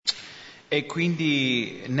E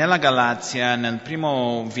quindi nella Galazia, nel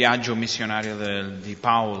primo viaggio missionario di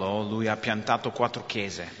Paolo, lui ha piantato 4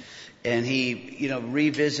 chiese. And he,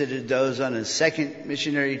 revisited those on his second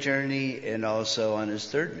missionary journey and also on his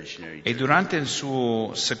third missionary E journey. durante il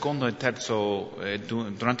suo secondo e terzo,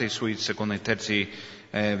 durante i suoi secondo e terzi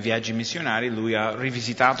viaggi missionari, lui ha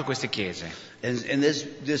rivisitato queste chiese. And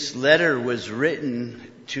this letter was written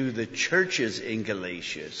to the churches in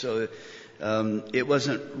Galatia. So it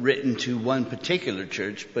wasn't written to one particular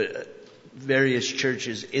church, but various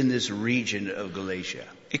churches in this region of Galatia.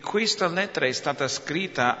 E questa lettera è stata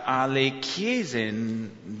scritta alle chiese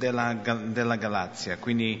della Galazia,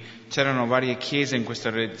 quindi c'erano varie chiese in questa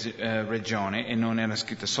regione e non era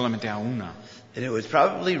scritta solamente a una. And it was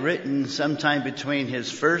probably written sometime between his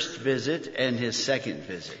first visit and his second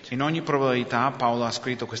visit. In ogni probabilità Paolo ha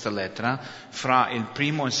scritto questa lettera fra il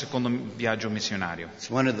primo e il secondo viaggio missionario. It's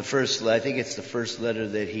one of the first, I think it's the first letter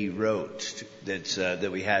that he wrote that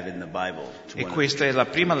we have in the Bible. E questa è la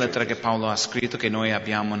prima lettera che Paolo ha scritto che noi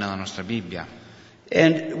abbiamo nella nostra Bibbia.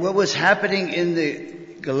 And what was happening in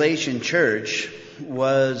the Galatian church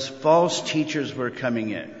was false teachers were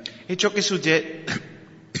coming in. E ciò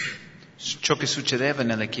che succedeva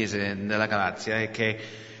nelle chiese della Galazia è che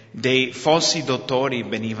dei falsi dottori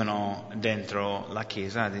venivano dentro la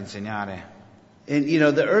chiesa ad insegnare. And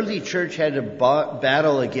the early church had to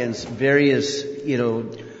battle against various,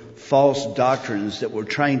 false doctrines that were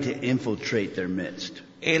trying to infiltrate their midst.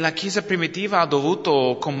 E la chiesa primitiva ha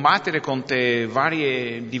dovuto combattere contro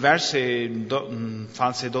varie diverse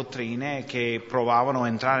false dottrine che provavano a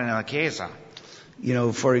entrare nella chiesa.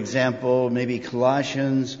 For example, maybe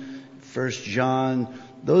Colossians, 1 John,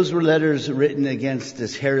 those were letters written against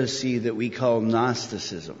this heresy that we call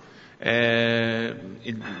Gnosticism.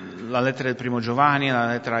 La lettera del primo Giovanni, la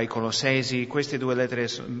lettera ai Colossesi, queste 2 lettere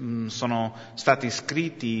sono stati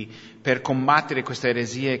scritti per combattere questa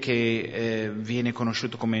eresia che viene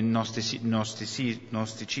conosciuto come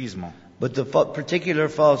gnosticismo. But the particular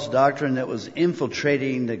false doctrine that was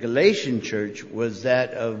infiltrating the Galatian church was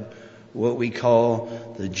that of what we call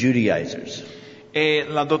the Judaizers. E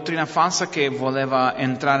la dottrina falsa che voleva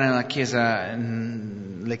entrare nella chiesa,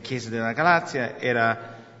 le chiese della Galazia,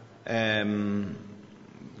 era come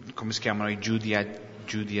si chiamano i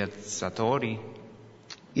giudiazzatori?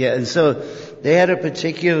 Yeah, and so they had a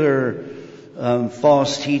particular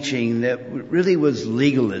false teaching that really was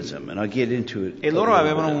legalism, and I'll get into it. E loro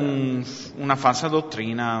avevano una falsa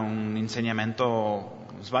dottrina, un insegnamento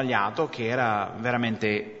sbagliato che era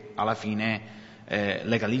veramente alla fine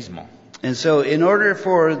legalismo. And so in order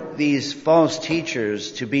for these false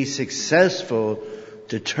teachers to be successful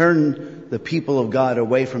to turn the people of God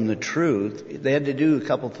away from the truth, they had to do a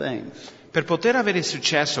couple things. Per poter avere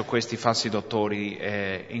successo questi falsi dottori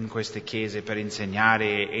in queste chiese per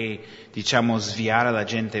insegnare e sviare la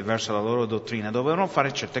gente verso la loro dottrina, dovevano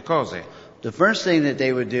fare certe cose. The first thing that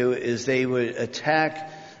they would do is they would attack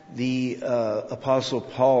the Apostle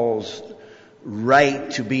Paul's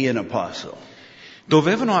right to be an apostle.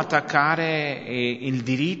 Dovevano attaccare il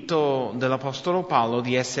diritto dell'Apostolo Paolo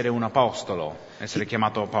di essere un apostolo, essere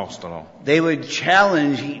chiamato apostolo. They would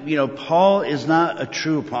challenge, Paul is not a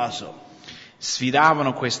true apostle.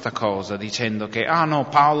 Sfidavano questa cosa dicendo che, no,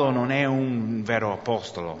 Paolo non è un vero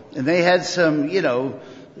apostolo. And they had some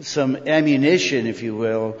ammunition, if you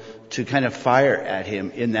will, to kind of fire at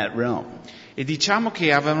him in that realm. E diciamo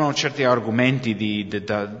che avevano certi argomenti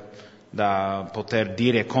da poter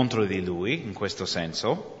dire contro di lui, in questo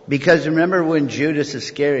senso. Because remember when Judas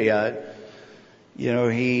Iscariot,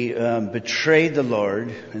 he betrayed the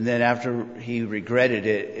Lord, and then after he regretted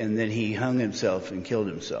it, and then he hung himself and killed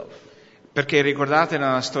himself. Perché ricordate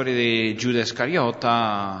nella storia di Giuda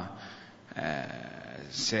Iscariota,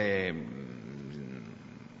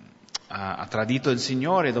 ha tradito il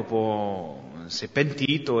Signore, dopo si è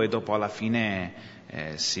pentito e dopo alla fine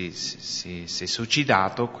si è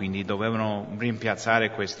suicidato, quindi dovevano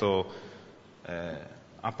rimpiazzare questo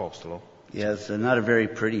apostolo. Yes, not a very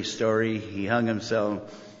pretty story. He hung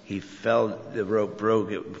himself. He fell, the rope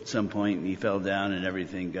broke at some point, and he fell down and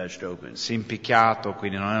everything gushed open. Si è impiccato,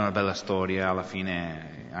 quindi non è una bella storia, alla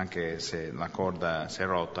fine anche se la corda si è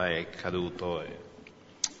rotta è caduto.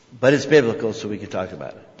 But it's biblical, so we can talk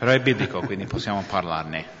about it. Però è biblico, quindi possiamo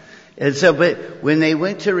parlarne. And so, but when they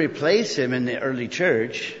went to replace him in the early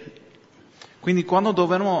church, quindi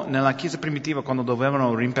nella chiesa primitiva, quando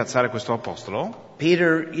dovevano rimpiazzare questo apostolo,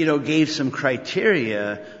 Peter, gave some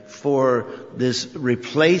criteria for this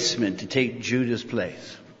replacement to take Judas'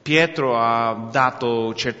 place. Pietro ha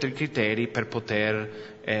dato certi criteri per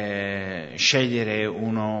poter scegliere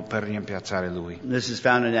uno per rimpiazzare lui. This is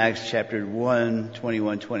found in Acts chapter 1,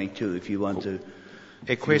 21, 22, if you want to.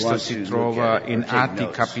 E questo si trova in Atti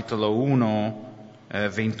notes. capitolo 1,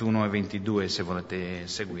 21 e 22, se volete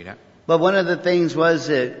seguire. But one of the things was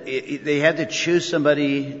that they had to choose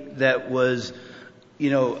somebody that was,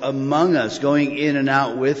 among us, going in and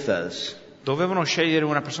out with us. Dovevano scegliere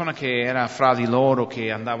una persona che era fra di loro, che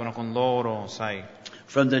andavano con loro, sai.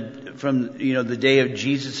 From the day of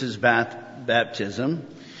Jesus' baptism.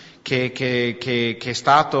 Che è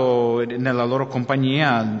stato nella loro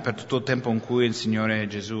compagnia per tutto il tempo in cui il Signore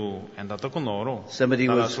Gesù è andato con loro,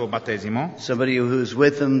 dal suo battesimo. Somebody who was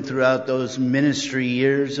with them throughout those ministry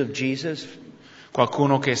years of Jesus.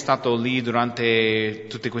 Qualcuno che è stato lì durante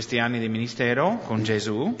tutti questi anni di ministero con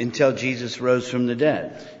Gesù. Until Jesus rose from the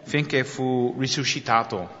dead. Finché fu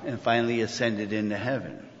risuscitato. And finally ascended into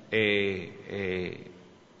heaven. Ed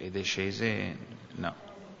è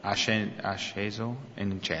asceso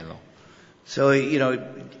in cielo. So,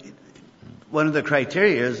 one of the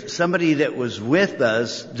criteria is somebody that was with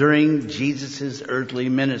us during Jesus' earthly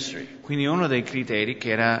ministry. Quindi uno dei criteri che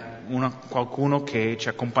era qualcuno che ci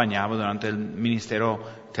accompagnava durante il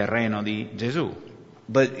ministero terreno di Gesù.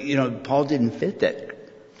 But, Paul didn't fit that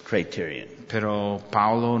criterion. Però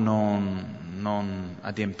Paolo non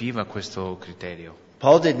adempiva questo criterio.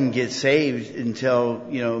 Paul didn't get saved until,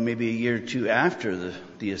 maybe a year or two after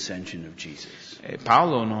the ascension of Jesus.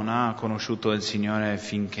 Paolo non ha conosciuto il Signore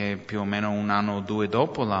finché più o meno un anno o due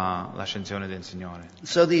dopo l'ascensione del Signore.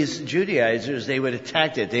 So these Judaizers, they would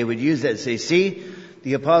attack it. They would use that and say, see,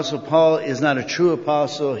 the Apostle Paul is not a true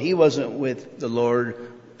apostle. He wasn't with the Lord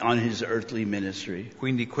on his earthly ministry.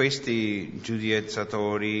 Quindi questi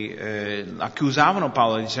giudizzatori accusavano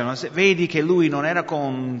Paolo e dicevano, vedi che lui non era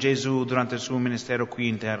con Gesù durante il suo ministero qui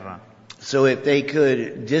in terra. So if they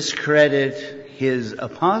could discredit his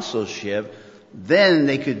apostleship, then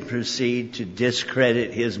they could proceed to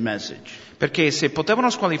discredit his message. Perché se potevano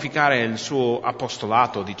squalificare il suo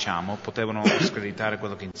apostolato, potevano screditare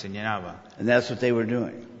quello che insegnava. And that's what they were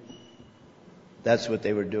doing. That's what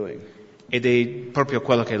they were doing. Ed è proprio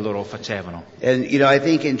quello che loro facevano. And, I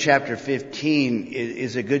think in chapter 15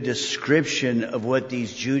 is a good description of what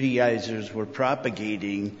these Judaizers were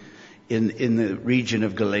propagating in the region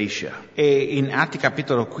of Galatia. E in Atti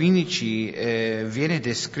capitolo 15 viene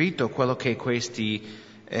descritto quello che questi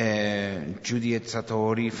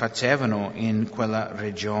giudizzatori facevano in quella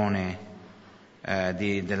regione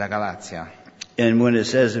della Galazia. And when it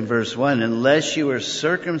says in verse 1, unless you are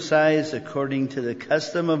circumcised according to the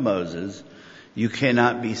custom of Moses, you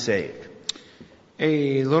cannot be saved.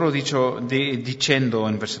 E loro dicendo,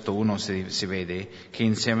 in versetto 1 si vede, che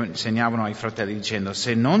insegnavano ai fratelli dicendo,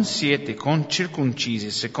 se non siete circoncisi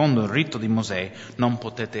secondo il rito di Mosè, non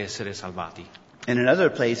potete essere salvati. And in other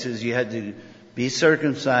places you had to be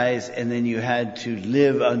circumcised and then you had to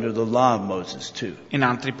live under the law of Moses too. In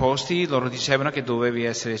altri posti loro dicevano che dovevi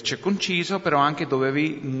essere circonciso, però anche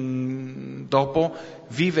dovevi dopo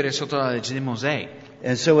vivere sotto la legge di Mosè.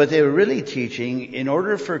 And so what they were really teaching, in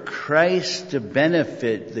order for Christ to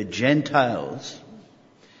benefit the Gentiles,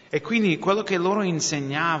 e quindi quello che loro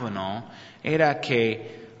insegnavano era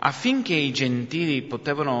che affinché i gentili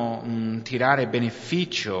potevano tirare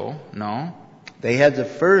beneficio, no? They had to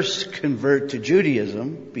first convert to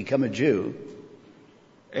Judaism, become a Jew.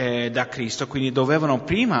 Da Cristo, quindi dovevano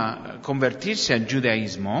prima convertirsi al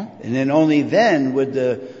giudaismo. And then only then would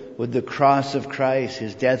the cross of Christ,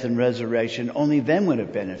 his death and resurrection, only then would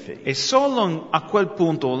it benefit. E solo a quel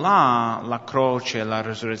punto là la croce e la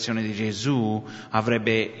resurrezione di Gesù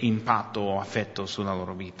avrebbe impatto o affetto sulla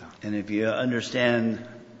loro vita. And if you understand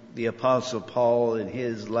the Apostle Paul and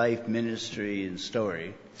his life, ministry and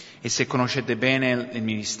story, e se conoscete bene il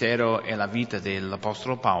ministero e la vita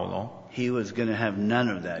dell'Apostolo Paolo, he was going to have none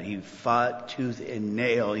of that. He fought tooth and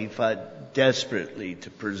nail. He fought desperately to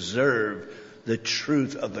preserve the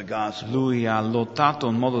truth of the gospel. Lui ha lottato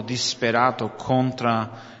in modo disperato contro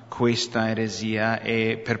questa eresia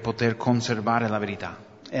e per poter conservare la verità.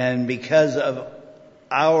 And because of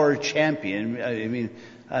our champion,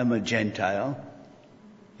 I'm a Gentile.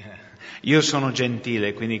 Io sono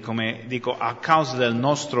gentile, quindi come dico, a causa del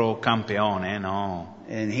nostro campione, no?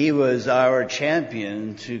 And he was our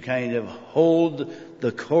champion to kind of hold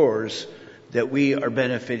the course that we are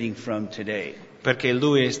benefiting from today. Perché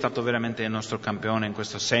lui è stato veramente il nostro campione in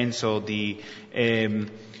questo senso di,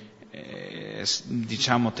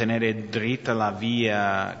 tenere dritta la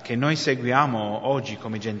via che noi seguiamo oggi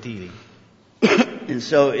come gentili. And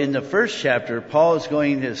so in the first chapter, Paul is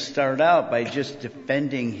going to start out by just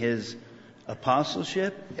defending his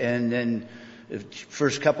apostleship, and then the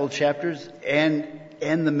first couple of chapters,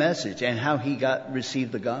 and the message, and how he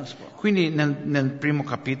received the gospel. Quindi nel primo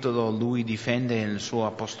capitolo lui difende il suo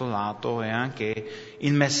apostolato e anche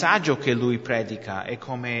il messaggio che lui predica e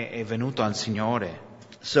come è venuto al Signore.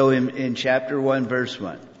 So in chapter 1, verse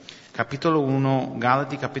 1. Capitolo 1,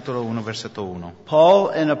 Galati capitolo 1, versetto 1. Paul,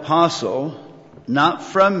 an apostle, not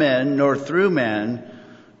from men nor through man,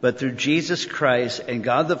 but through Jesus Christ and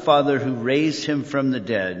God the Father who raised him from the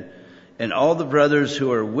dead, and all the brothers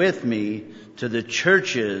who are with me, to the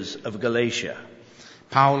churches of Galatia.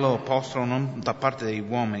 Paolo, apostolo non da parte degli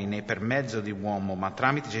uomini né per mezzo di uomo, ma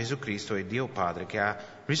tramite Gesù Cristo e Dio Padre che ha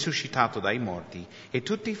risuscitato dai morti, e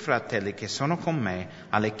tutti i fratelli che sono con me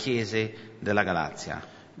alle chiese della Galazia.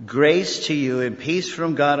 Grace to you and peace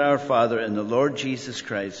from God our Father and the Lord Jesus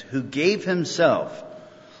Christ, who gave himself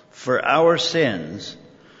for our sins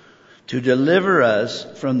to deliver us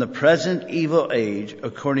from the present evil age,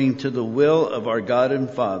 according to the will of our God and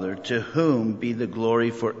Father, to whom be the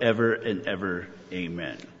glory forever and ever.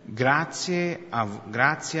 Amen. Grazie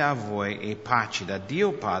a voi e pace da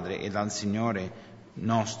Dio Padre e dal Signore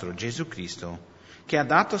nostro Gesù Cristo, che ha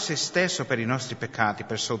dato se stesso per i nostri peccati,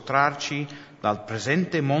 per sottrarci dal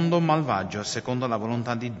presente mondo malvagio, secondo la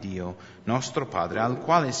volontà di Dio, nostro Padre, al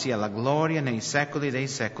quale sia la gloria nei secoli dei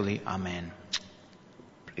secoli. Amen.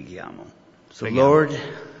 Preghiamo. So Preghiamo. Lord,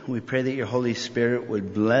 we pray that your Holy Spirit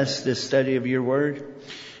would bless this study of your word.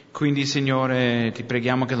 Quindi, Signore, ti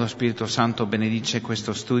preghiamo che lo Spirito Santo benedice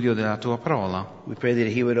questo studio della tua parola, We pray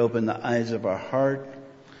that he would open the eyes of our heart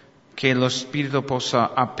che lo Spirito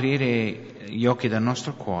possa aprire gli occhi del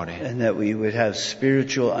nostro cuore, and that we would have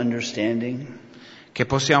spiritual understanding che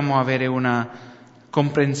possiamo avere una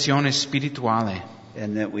comprensione spirituale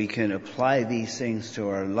and that we can apply these things to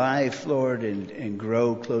our life, Lord, and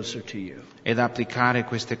grow closer to you. ed applicare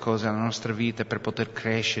queste cose alla nostra vita per poter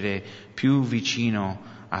crescere più vicino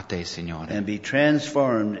a te, Signore, And be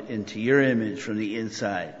transformed into your image from the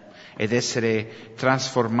inside. ed essere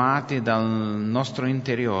trasformati dal nostro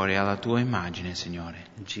interiore alla tua immagine, Signore.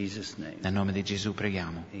 In Jesus' name. Nel nome di Gesù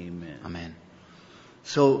preghiamo. Amen. Amen.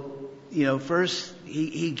 So, first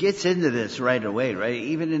he gets into this right away, right?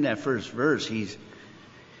 Even in that first verse, he's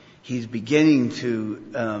beginning to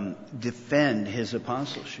defend his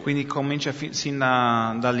apostleship. Quindi comincia sin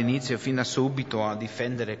dall'inizio, fin da subito, a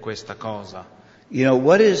difendere questa cosa.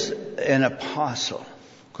 What is an apostle?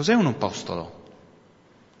 Cos'è un apostolo?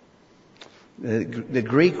 The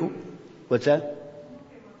Greek, what's that?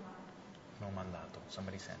 Uno mandato,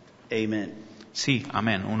 somebody sent. Amen. Sì,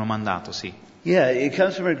 amen, uno mandato, sì. Yeah, it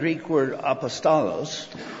comes from a Greek word apostolos,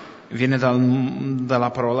 Viene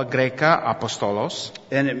dalla parola greca apostolos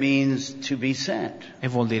and it means to be sent. e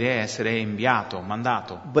vuol dire essere inviato,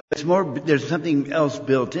 mandato. But it's more, there's something else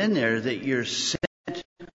built in there that you're sent.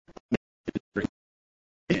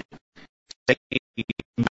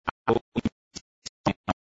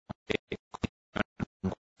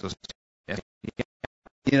 So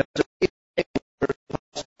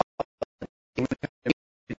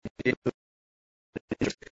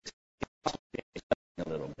a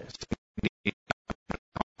little bit.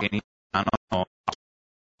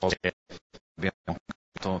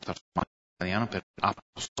 Abbiamo trasformato in italiano per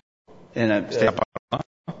apostolo. And Stai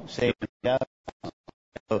parlando? say, yeah.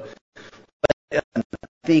 So, but I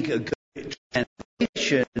think a good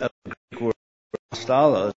translation of the Greek word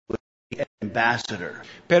apostolos would be ambassador.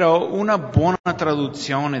 Però una buona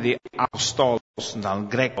traduzione di apostolos dal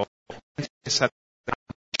greco sarebbe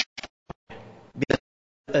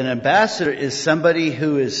An ambassador is somebody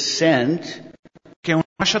who is sent che un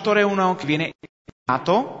ambasciatore è uno che viene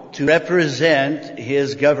inviato to represent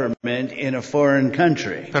his government in a foreign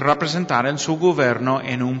country. per rappresentare il suo governo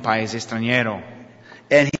in un paese straniero.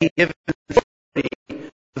 And he gives authority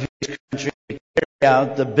of his country to carry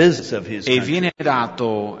out the business of his E country. viene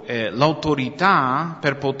dato l'autorità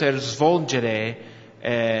per poter svolgere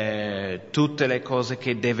tutte le cose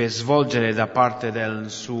che deve svolgere da parte della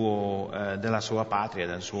sua patria,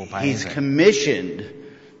 del suo He's paese. commissioned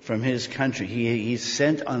from his country. He's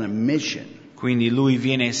sent on a mission. Quindi lui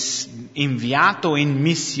viene inviato in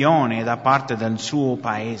missione da parte del suo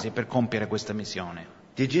paese per compiere questa missione.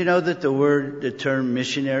 Did you know that the term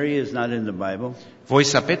missionary is not in the Bible? Voi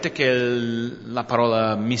sapete che la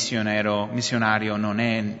parola missionario non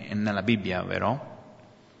è nella Bibbia, vero?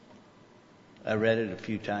 I read it a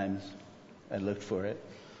few times. I looked for it.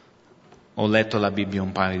 Ho letto la Bibbia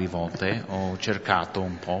un paio di volte, ho cercato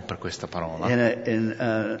un po' per questa parola.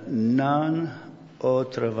 Non ho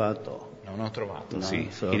trovato. Non ho trovato, No, sì.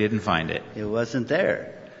 so- He didn't find it. It wasn't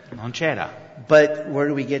there. Non c'era. But where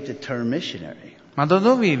do we get the term missionary? Ma da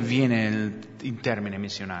dove viene il termine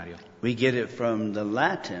missionario? We get it from the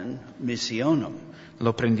Latin missionum.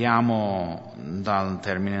 Lo prendiamo dal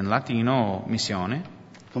termine in latino missione.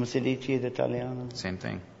 Come si dice in italiano? Same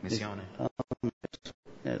thing, missione.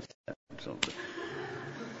 Yes.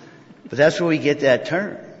 But that's where we get that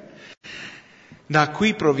term. Da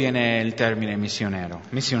qui proviene il termine missionario,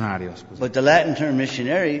 scusa. But the Latin term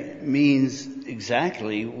missionary means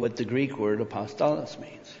exactly what the Greek word apostolos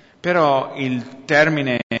means. Però il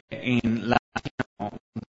termine in latino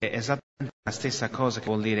è esattamente la stessa cosa che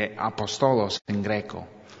vuol dire apostolos in greco.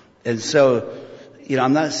 And so,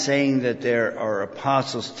 I'm not saying that there are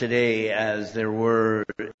apostles today as there were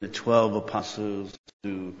the 12 apostles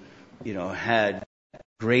who, had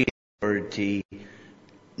great authority,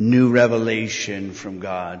 new revelation from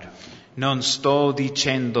God. Non sto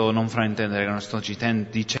dicendo, non fraintendere, non sto dicendo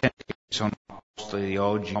che sono apostoli di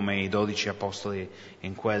oggi come i 12 apostoli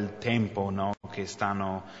in quel tempo, no? Che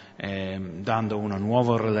stanno dando una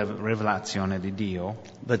nuova rivelazione di Dio.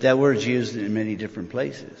 But that word's used in many different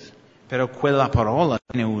places. Però quella parola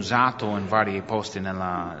viene usata in vari posti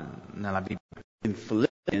nella Bibbia. In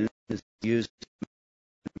Philippians, it's used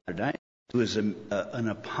who is an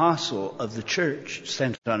apostle of the church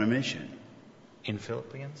sent on a mission. In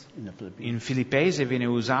Philippians? In Philippians. In Filippesi viene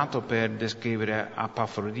usato per descrivere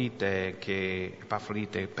Epafrodite,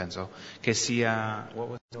 penso, che sia... What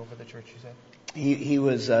was it over the church you said? He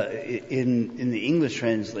was, in the English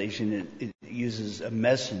translation, it uses a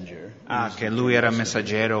messenger. Che lui era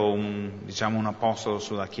messaggero, un apostolo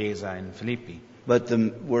sulla chiesa in Filippi. But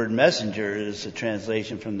the word messenger is a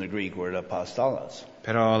translation from the Greek word apostolos.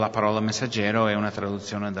 Però la parola messaggero è una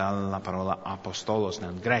traduzione dalla parola apostolos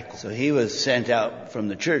nel greco. So he was sent out from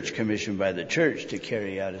the church, commissioned by the church to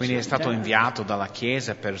carry out a Quindi è stato certain task. inviato dalla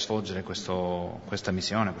chiesa per svolgere questa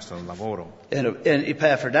missione, questo lavoro. And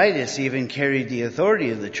Epaphroditus even carried the authority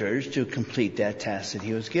of the church to complete that task that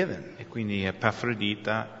he was given. E quindi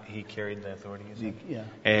Epafrodita, he carried the authority. Yeah.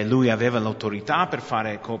 E lui aveva l'autorità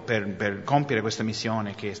per compiere questa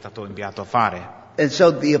missione che è stato inviato a fare. And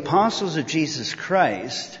so the apostles of Jesus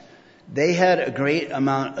Christ, they had a great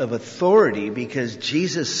amount of authority because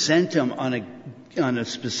Jesus sent them on a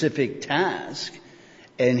specific task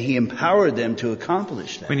and he empowered them to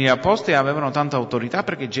accomplish that. Quindi gli apostoli avevano tanta autorità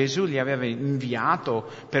perché Gesù li aveva inviato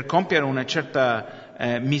per compiere una certa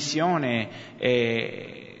missione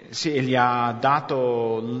e gli ha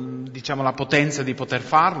dato, la potenza di poter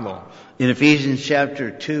farlo. In Ephesians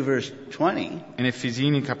chapter 2 verse 20, In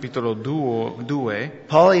Efesini capitolo 2,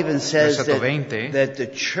 Paul even says versetto 20, that the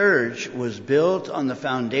church was built on the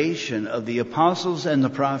foundation of the apostles and the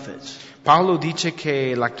prophets. Paolo dice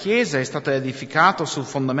che la Chiesa è stata edificata sul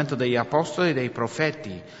fondamento degli apostoli e dei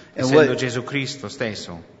profeti, essendo Gesù Cristo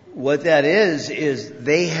stesso. What that is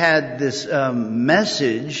they had this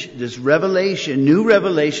message, this revelation, new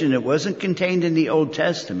revelation that wasn't contained in the Old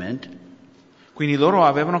Testament. Quindi loro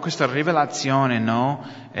avevano questa rivelazione, no?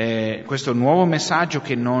 Questo nuovo messaggio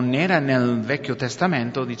che non era nel Vecchio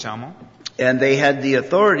Testamento, diciamo. And they had the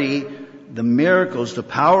authority, the miracles, the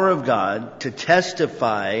power of God to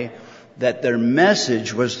testify that their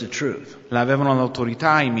message was the truth. Avevano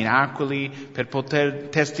l'autorità, i miracoli per poter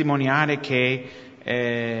testimoniare che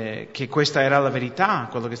questa era la verità,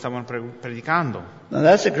 quello che stavano predicando. Now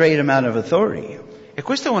that's a great amount of authority. E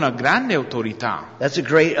questa è una grande autorità. That's a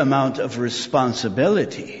great amount of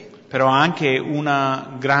responsibility. Però anche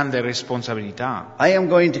una grande responsabilità. I am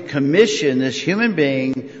going to commission this human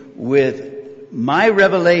being with my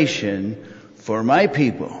revelation for my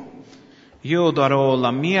people. Io darò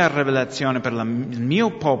la mia rivelazione per il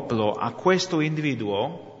mio popolo a questo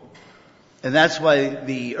individuo. And that's why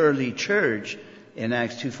the early church in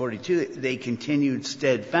Acts 2:42, they continued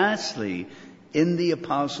steadfastly in the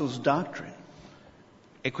apostles' doctrine.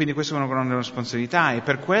 E quindi questa è una grande responsabilità e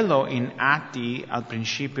per quello in Atti al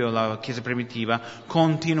principio la Chiesa primitiva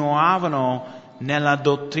continuavano nella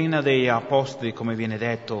dottrina degli apostoli come viene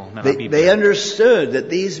detto nella Bibbia. They understood that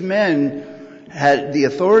these men had the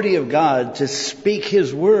authority of God to speak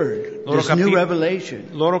His word, this new revelation.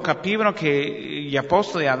 Loro capivano che gli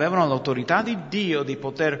apostoli avevano l'autorità di Dio di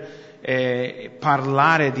poter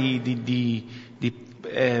parlare,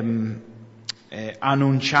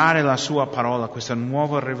 annunciare la sua parola, questa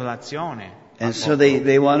nuova rivelazione. And so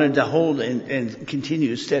they wanted to hold and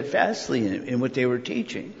continue steadfastly in what they were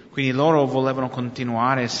teaching. Quindi loro volevano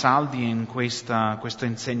continuare saldi in questo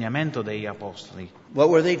insegnamento degli apostoli. What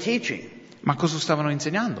were they teaching? Ma cosa stavano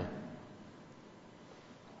insegnando?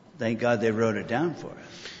 Thank God they wrote it down for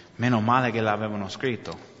us. Meno male che l'avevano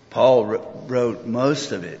scritto. Paul wrote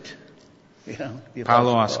most of it. The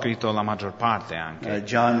Paolo ha Apostle Paul. scritto la maggior parte anche.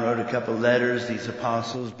 John wrote a couple of letters, these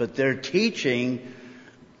apostles, but their teaching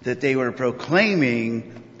that they were proclaiming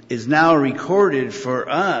is now recorded for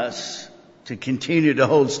us to continue to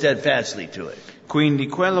hold steadfastly to it. Quindi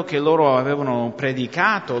quello che loro avevano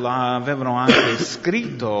predicato l'avevano anche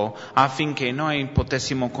scritto affinché noi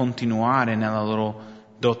potessimo continuare nella loro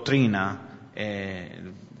dottrina e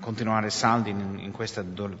continuare saldi in questa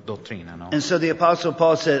dottrina, no? And so the apostle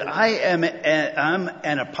Paul said, I'm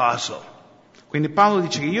an apostle. Quindi Paolo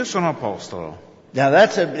dice che io sono apostolo Now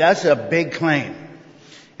that's a big claim.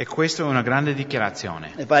 e questa è una grande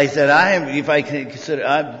dichiarazione. If I can consider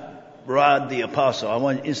I'm Rod the apostle,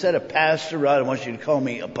 instead of Pastor Rod, I want you to call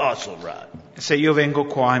me Apostle Rod. Se io vengo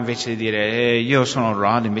qua invece di dire io sono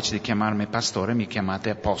Rod, invece di chiamarmi pastore mi chiamate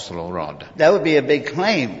apostolo Rod. That would be a big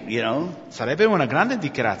claim, Sarebbe una grande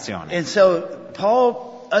dichiarazione. And so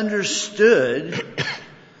Paul understood,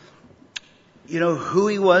 who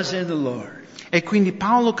he was in the Lord. E quindi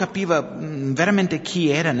Paolo capiva veramente chi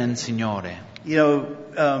era nel Signore.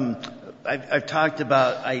 I've talked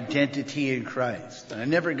about identity in Christ. I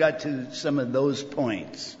never got to some of those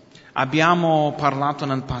points. Abbiamo parlato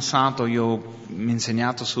nel passato, io ho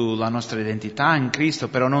insegnato sulla nostra identità in Cristo,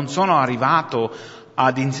 però non sono arrivato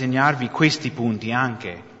ad insegnarvi questi punti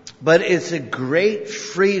anche. But it's a great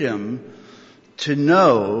freedom to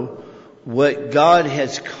know what God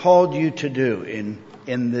has called you to do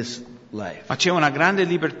in this life. Ma c'è una grande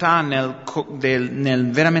libertà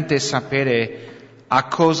nel veramente sapere a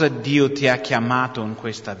cosa Dio ti ha chiamato in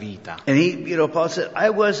questa vita. And Paul said, I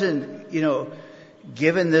wasn't,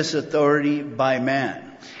 given this authority by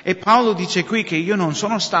man. E Paolo dice qui che io non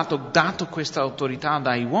sono stato dato questa autorità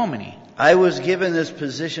dai uomini. I was given this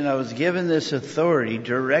position, I was given this authority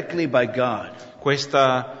directly by God.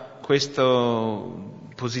 Questa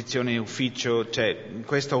posizione ufficio,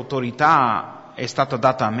 questa autorità è stata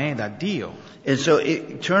data a me da Dio. And so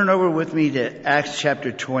turn over with me to Acts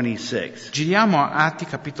chapter 26. Giriamo a Atti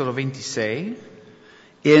capitolo 26.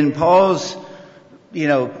 In Paul's,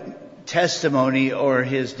 testimony or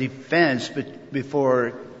his defense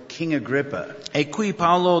before King Agrippa. E qui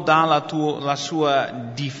Paolo dà la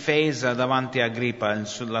sua difesa davanti a Agrippa,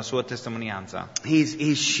 la sua testimonianza. He's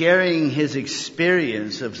sharing his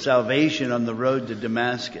experience of salvation on the road to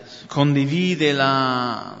Damascus. Condivide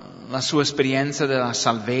la sua esperienza della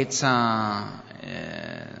salvezza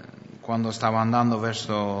quando stava andando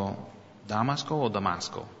verso Damasco o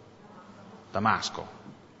Damasco? Damasco.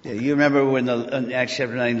 Yeah, you remember when in Acts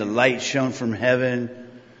chapter 9 the light shone from heaven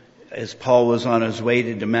as Paul was on his way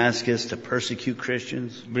to Damascus to persecute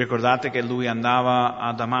Christians? Vi ricordate che lui andava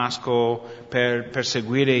a Damasco per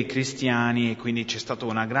perseguire i cristiani e quindi c'è stata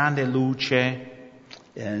una grande luce.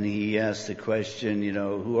 And he asked the question,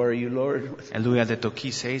 who are you, Lord? E lui ha detto,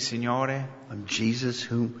 chi sei, Signore? I'm Jesus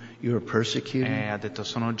whom you are persecuting. E ha detto,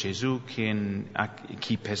 sono Gesù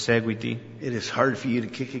chi perseguiti. It is hard for you to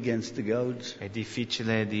kick against the goads. È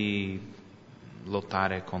difficile di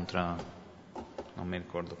lottare contro, non mi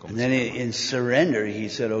ricordo come And si then chiama. in surrender, he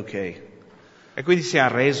said, okay, E quindi si è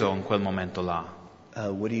arreso in quel momento là.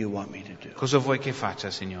 what do you want me to do? Cosa vuoi che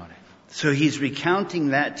faccia, Signore? So he's recounting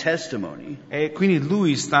that testimony. E quindi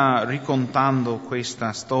lui sta ricontando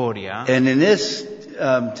questa storia. And in this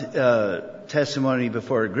testimony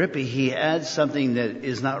before Agrippa, he adds something that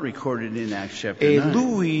is not recorded in Acts chapter E 9.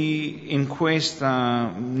 lui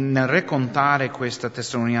nel raccontare questa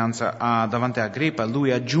testimonianza davanti a Agrippa,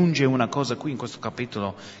 lui aggiunge una cosa qui in questo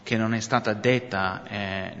capitolo che non è stata detta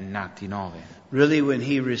in Atti 9. Really, when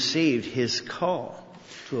he received his call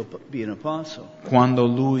to be an apostle. Quando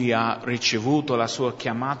lui ha ricevuto la sua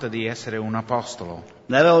chiamata di essere un apostolo.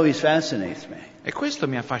 That always fascinates me. E questo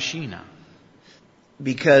mi affascina.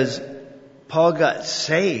 Because Paul got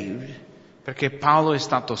saved Perché Paolo è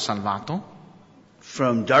stato salvato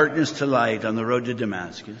from darkness to light on the road to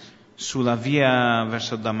Damascus. sulla via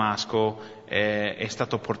verso Damasco, è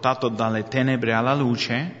stato portato dalle tenebre alla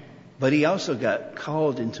luce, But he also got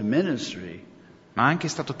called into ministry ma è anche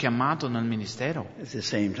stato chiamato nel ministero at the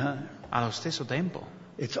same time. allo stesso tempo.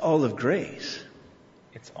 It's all of grace.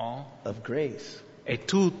 It's all. Of grace. È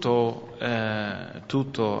tutto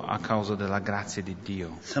a causa della grazia di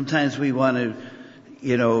Dio. Sometimes we want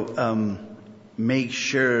to, make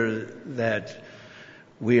sure that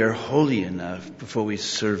we are holy enough before we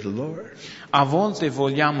serve the Lord. A volte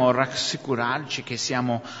vogliamo rassicurarci che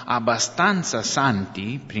siamo abbastanza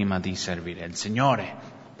santi prima di servire il Signore.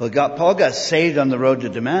 But Paul got saved on the road to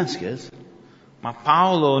Damascus. Ma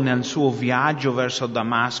Paolo nel suo viaggio verso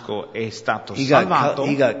Damasco è stato He salvato,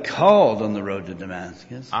 got called on the road to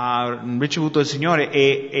Damascus. ha ricevuto il Signore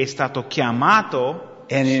e è stato chiamato.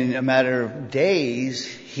 And in a matter of days,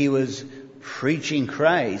 he was preaching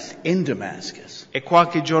Christ in Damascus. E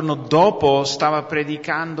qualche giorno dopo stava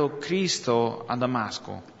predicando Cristo a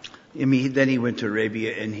Damasco. Then he went to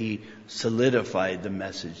Arabia and he solidified the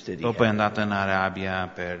message that he Dopo è had. andato in Arabia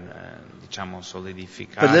per,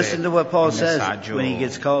 solidificare But listen to what Paul il says messaggio. when he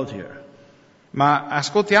gets called here. Ma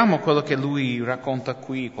ascoltiamo quello che lui racconta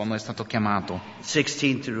qui quando è stato chiamato.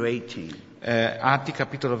 16 through 18. Atti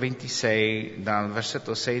capitolo 26 dal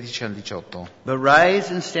versetto 16 al 18. But rise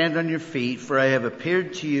and stand on your feet, for I have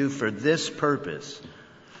appeared to you for this purpose,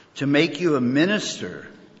 to make you a minister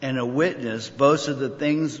and a witness both of the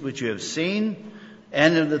things which you have seen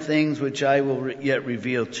and of the things which I will yet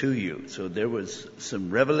reveal to you. So there was some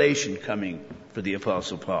revelation coming for the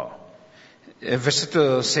Apostle Paul.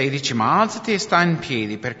 Versetto 16, ma alzati e sta in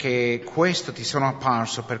piedi, perché questo ti sono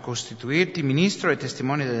apparso per costituirti ministro e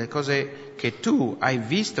testimone delle cose che tu hai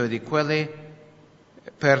visto e di quelle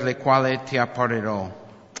per le quali ti apparirò.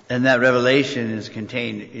 And that revelation is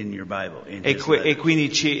contained in your Bible. In his letter. E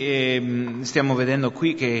quindi stiamo vedendo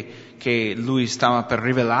qui che lui stava per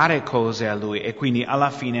rivelare cose a lui, e quindi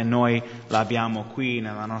alla fine noi l'abbiamo qui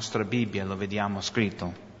nella nostra Bibbia, lo vediamo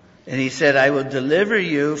scritto. And he said, I will deliver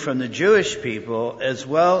you from the Jewish people as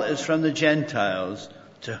well as from the Gentiles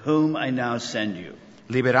to whom I now send you.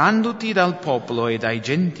 Liberandoti dal popolo e dai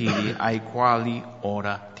gentili ai quali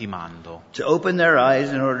ora ti mando. To open their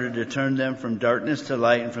eyes in order to turn them from darkness to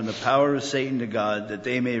light and from the power of Satan to God, that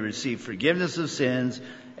they may receive forgiveness of sins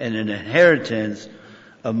and an inheritance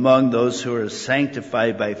among those who are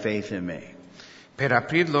sanctified by faith in me. Per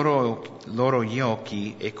aprir loro gli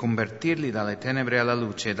occhi e convertirli dalle tenebre alla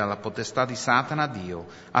luce e dalla potestà di Satana a Dio,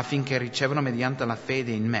 affinché ricevano mediante la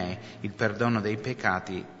fede in me il perdono dei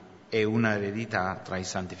peccati e una eredità tra i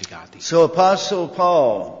santificati. So Apostle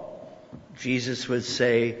Paul, Jesus would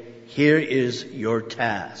say, here is your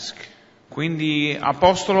task. Quindi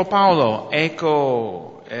Apostolo Paolo,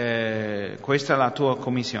 ecco, questa è la tua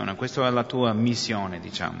commissione, questa è la tua missione,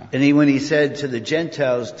 diciamo. And when he said to the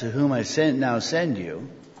Gentiles to whom I now send you,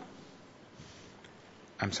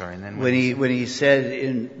 I'm sorry, and then when he said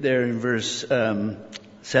in verse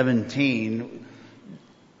 17,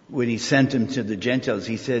 when he sent him to the Gentiles,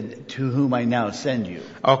 he said, to whom I now send you.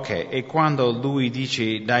 Ok, e quando lui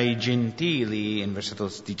dice dai gentili, in versetto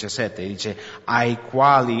 17, dice ai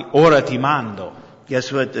quali ora ti mando.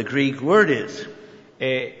 Guess what the Greek word is?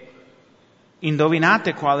 E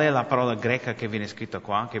indovinate qual è la parola greca che viene scritta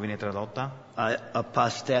qua, che viene tradotta?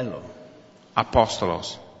 Apostello.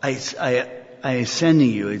 Apostolos. I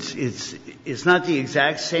sending you. It's not the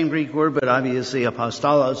exact same Greek word, but obviously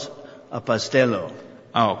apostolos, apostello.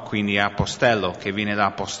 Oh, quindi apostello, che viene da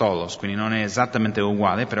apostolos, quindi non è esattamente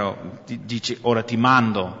uguale, però dice ora ti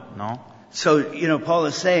mando, no? So, Paul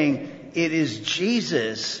is saying, it is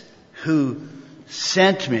Jesus who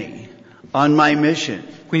sent me on my mission.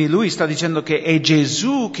 Quindi lui sta dicendo che è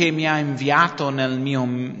Gesù che mi ha inviato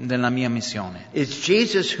nella mia missione. It's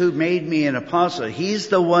Jesus who made me an apostle. He's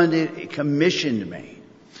the one that commissioned me.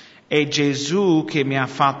 È Gesù che mi ha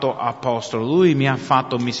fatto apostolo, lui mi ha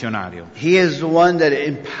fatto missionario. He is the one that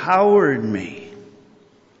empowered me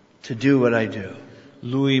to do what I do.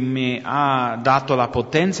 Lui mi ha dato la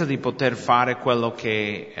potenza di poter fare quello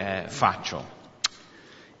che faccio.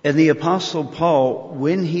 And the Apostle Paul,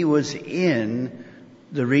 when he was in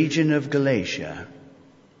the region of Galatia,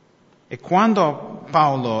 E quando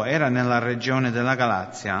Paolo era nella regione della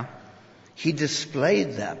Galazia, he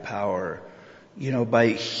displayed that power,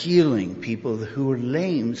 by healing people who were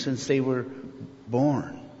lame since they were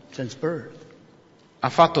born, since birth. ha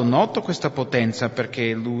fatto noto questa potenza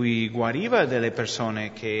perché lui guariva delle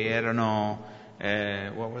persone che erano,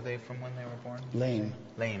 what were they from when they were born?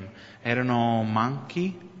 Lame. Erano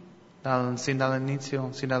manchi sin dall'inizio,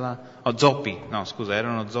 zoppi,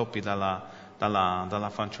 erano zoppi dalla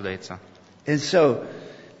fanciullezza. And so,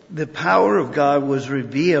 the power of God was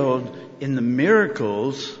revealed in the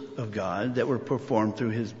miracles of God that were performed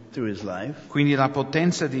through his life. Quindi la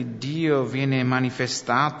potenza di Dio viene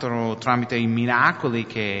manifestata tramite i miracoli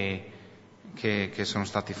che sono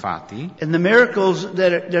stati fatti. And the miracles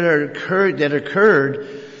that occurred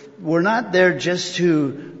were not there just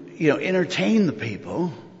to, entertain the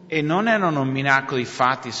people. E non erano miracoli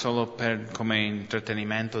fatti solo come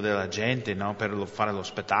intrattenimento della gente, no? Per fare lo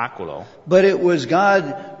spettacolo. But it was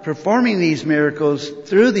God performing these miracles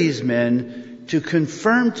through these men to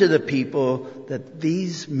confirm to the people that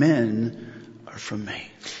these men are from me.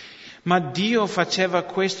 Ma Dio faceva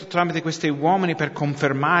questo tramite questi uomini per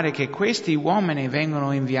confermare che questi uomini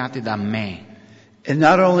vengono inviati da me. And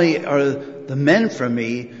not only are the men from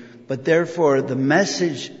me, but therefore the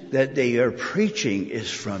message that they are preaching is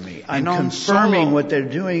from me. I'm non confirming solo- what they're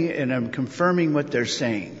doing and I'm confirming what they're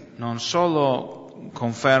saying. Non solo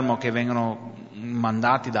confermo che vengono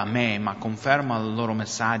mandati da me, ma confermo il loro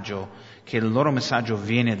messaggio, che il loro messaggio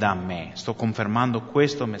viene da me. Sto confermando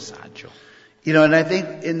questo messaggio. You know, and I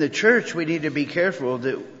think in the church we need to be careful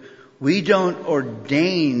that we don't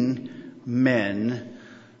ordain men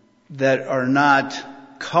that are not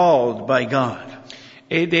called by God.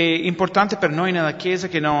 Ed è importante per noi nella Chiesa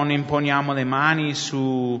che non imponiamo le mani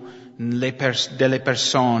su delle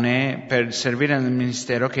persone per servire nel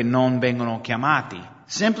ministero che non vengono chiamati.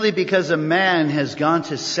 Simply because a man has gone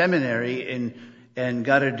to seminary and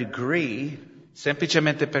got a degree,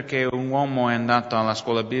 Semplicemente perché un uomo è andato alla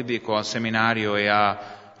scuola biblica, al seminario e ha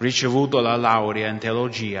ricevuto la laurea in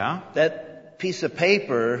teologia, that piece of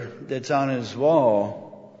paper that's on his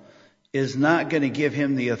wall is not going to give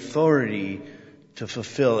him the authority to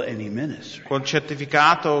fulfill any ministry. col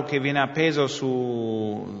certificato che viene appeso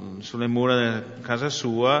sulle mura della casa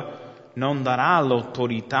sua, non darà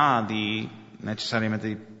l'autorità necessariamente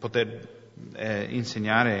di poter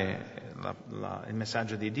insegnare il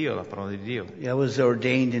messaggio di Dio, la parola di Dio. I was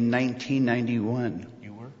ordained in 1991.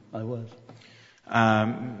 You were? I was.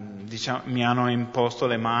 Mi hanno imposto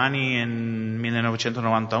le mani nel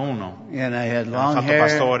 1991. And I had Ho long fatto hair.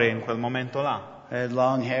 pastore in quel momento là. I had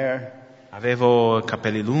long hair, Avevo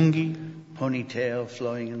capelli lunghi, ponytail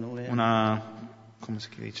flowing in the wind. come si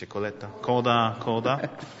dice, coda,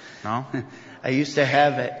 no? I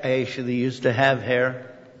actually used to have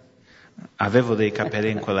hair. Avevo dei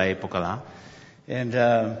capelli in quella epoca là. And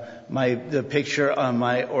the picture on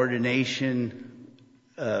my ordination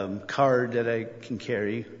card that I can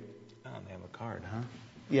carry. Oh, they have a card, huh?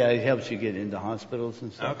 Yeah, it helps you get into hospitals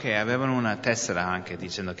and stuff. Ok, avevano una tessera anche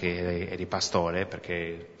dicendo che eri pastore,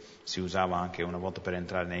 perché si usava anche una volta per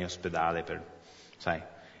entrare negli ospedali, sai.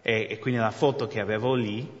 E quindi la foto che avevo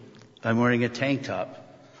lì. I'm wearing a tank top.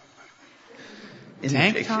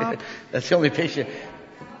 Tank top? That's the only picture.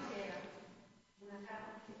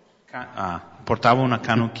 Portavo una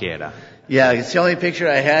canocchiera. Yeah, it's the only picture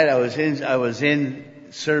I had. I was in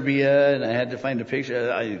Serbia and I had to find a picture.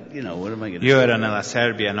 What am I going to do? Io ero nella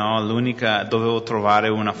Serbia, no? Dovevo trovare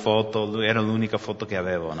una foto, era l'unica foto che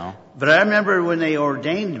avevo, no? But I remember when they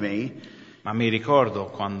ordained me. Ma mi ricordo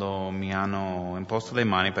quando mi hanno imposto le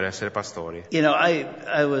mani per essere pastori. You know,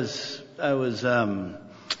 I was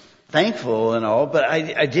thankful and all, but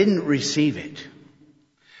I didn't receive it.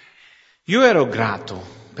 Io ero grato,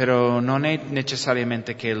 però non è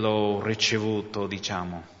necessariamente che l'ho ricevuto,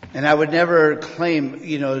 diciamo. And I would never claim,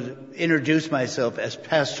 introduce myself as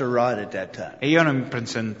Pastor Rod at that time. E io non mi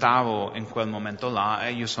presentavo in quel momento là,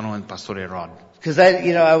 io sono il pastore Rod. Because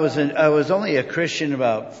I was only a Christian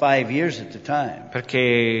about 5 years at the time.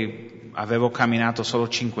 Perché avevo camminato solo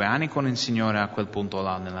 5 anni con il Signore a quel punto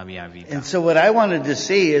là nella mia vita. And so what I wanted to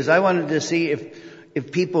see if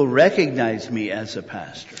people recognize me as a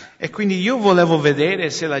pastor. E quindi io volevo vedere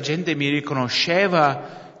se la gente mi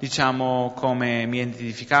riconosceva, diciamo, come mi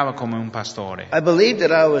identificava come un pastore. I believed that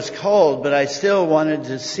I was called, but I still wanted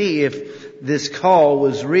to see if this call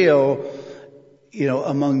was real,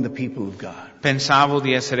 among the people of God. Pensavo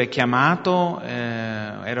di essere chiamato,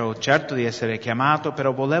 ero certo di essere chiamato,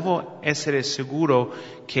 però volevo essere sicuro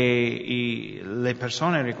che le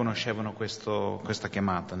persone riconoscevano questa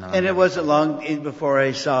chiamata. And it wasn't long before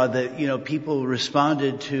I saw that, people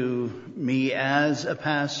responded to me as a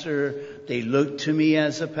pastor. They looked to me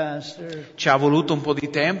as a pastor. Ci ha voluto un po'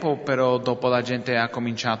 di tempo, però dopo la gente ha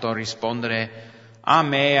cominciato a rispondere a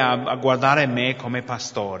me, a guardare me come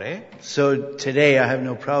pastore. So today I have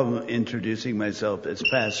no problem introducing myself as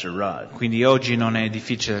Pastor Rod. Quindi oggi non è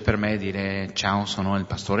difficile per me dire ciao, sono il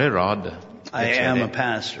pastore Rod. I am a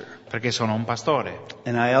pastor. Perché sono un pastore.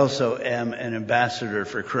 And I also am an ambassador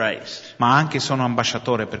for Christ. Ma anche sono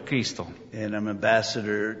ambasciatore per Cristo. And I'm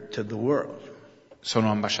ambassador to the world.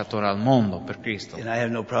 Sono ambasciatore al mondo per Cristo. And I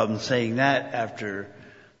have no problem saying that after,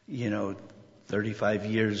 35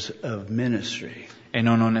 years of ministry. E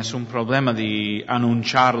non ho nessun problema di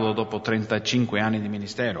annunciarlo dopo 35 anni di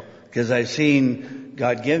ministero. Because I've seen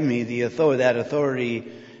God give me that authority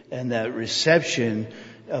and that reception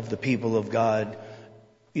of the people of God,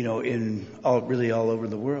 all over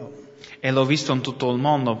the world. E l'ho visto in tutto il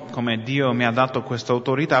mondo come Dio mi ha dato questa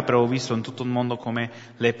autorità, però ho visto in tutto il mondo come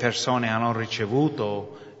le persone hanno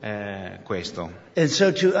ricevuto questo. And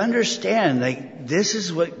so to understand, this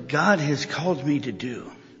is what God has called me to do.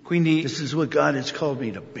 Quindi This is what God has called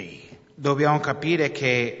me to be. dobbiamo capire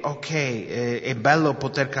che, è bello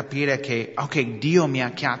poter capire che, Dio mi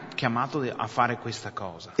ha chiamato a fare questa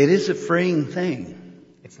cosa. It is a freeing thing.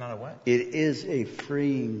 It's not a what? It is a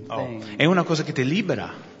freeing thing. È una cosa che ti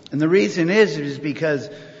libera. And the reason is because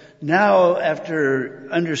now after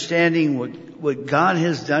understanding what God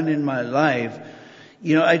has done in my life,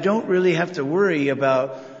 I don't really have to worry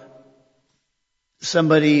about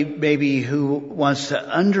somebody maybe who wants to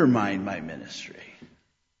undermine my ministry.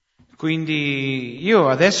 Quindi io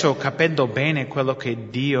adesso, capendo bene quello che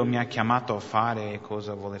Dio mi ha chiamato a fare e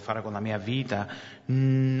cosa vuole fare con la mia vita,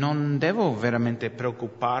 non devo veramente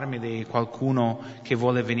preoccuparmi di qualcuno che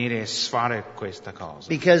vuole venire a sfare questa cosa.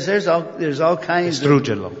 Because there's all kinds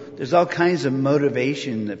Distruggerlo. there's all kinds of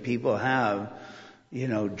motivation that people have,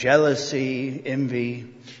 jealousy,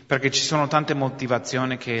 envy. Perché ci sono tante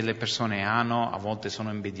motivazioni che le persone hanno, a volte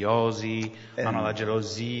sono invidiosi, hanno la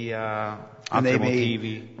gelosia, altri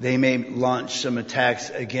motivi. They may launch some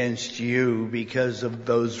attacks against you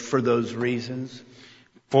for those reasons.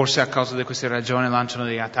 Forse a causa di queste ragioni lanciano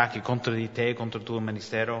degli attacchi contro di te, contro il tuo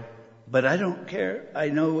ministero. But I don't care. I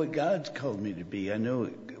know what God's called me to be. I know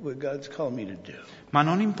what God's called me to do. Ma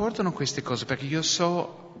non importano queste cose perché io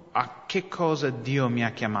so a che cosa Dio mi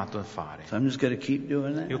ha chiamato a fare. So I'm just going to keep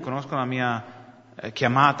doing that. Io conosco la mia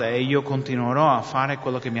chiamata e io continuerò a fare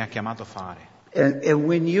quello che mi ha chiamato a fare. And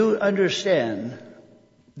when you understand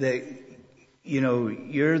that,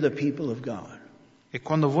 you're the people of God. E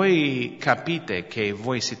quando voi capite che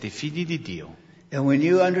voi siete figli di Dio. And when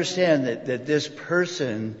you understand that this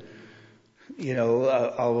person, I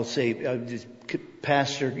will say,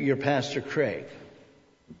 your Pastor Craig.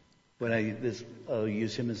 I'll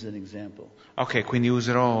use him as an example. Ok, quindi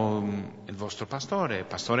userò il vostro pastore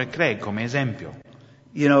Craig, come esempio.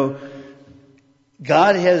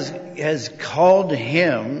 God has called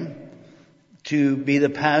him to be the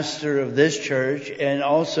pastor of this church and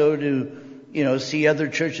also to, see other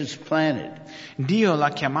churches planted. Dio l'ha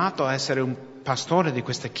chiamato a essere un pastore di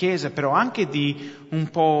questa chiesa, però anche di un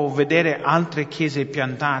po' vedere altre chiese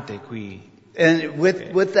piantate qui. And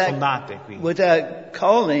with that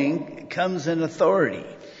calling comes an authority.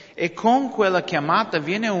 E con quella chiamata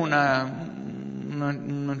viene un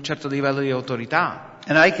certo livello di autorità.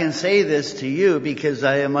 And I can say this to you because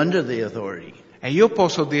I am under the authority. E io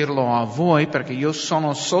posso dirlo a voi perché io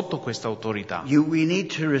sono sotto questa autorità. We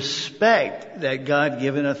need to respect that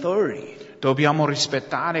God-given authority. Dobbiamo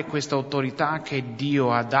rispettare questa autorità che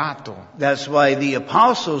Dio ha dato. That's why the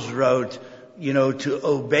apostles wrote, to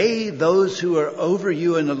obey those who are over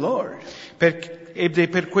you in the Lord. Ed è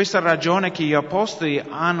per questa ragione che gli apostoli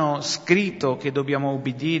hanno scritto che dobbiamo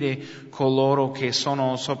obbedire coloro che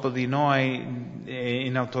sono sopra di noi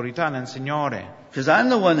in autorità nel Signore. Because I'm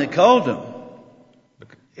the one that called them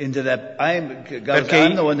into that. I'm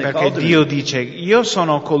the one that called perché Dio dice, io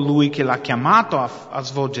sono colui che l'ha chiamato a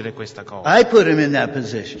svolgere questa cosa. I put him in that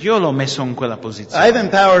position. Io l'ho messo in quella posizione. I've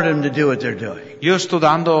empowered him to do what they're doing. Io sto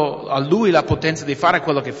dando a lui la potenza di fare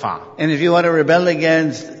quello che fa. And if you want to rebel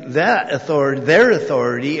against that authority, their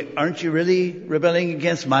authority, aren't you really rebelling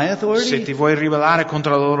against my authority? Se ti vuoi ribellare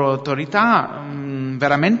contro la loro autorità,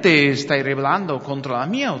 veramente stai ribellando contro la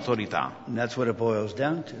mia autorità. And that's what it boils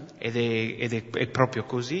down to. Ed è proprio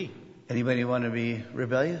così. Anybody want to be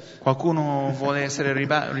rebellious? Qualcuno vuole essere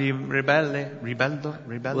ribelle?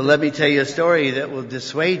 Well, let me tell you a story that will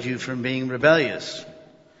dissuade you from being rebellious.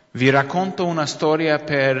 Vi racconto una storia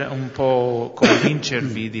per un po'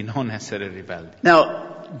 convincervi di non essere ribelli. Now,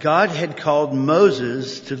 God had called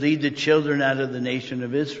Moses to lead the children out of the nation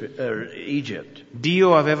of Egypt.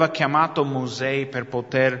 Dio aveva chiamato Mosè per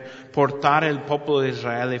poter portare il popolo di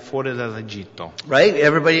Israele fuori dall'Egitto. Right?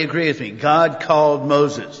 Everybody agree with me. God called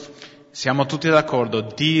Moses. Siamo tutti d'accordo.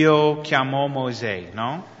 Dio chiamò Mosè,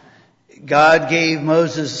 no? God gave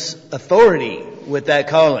Moses authority with that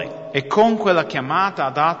calling. E con quella chiamata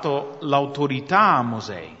ha dato l'autorità a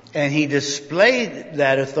Mosè. And he displayed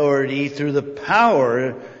that authority through the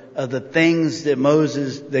power of the things that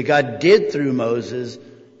God did through Moses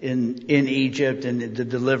in Egypt and the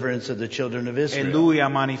deliverance of the children of Israel. E lui ha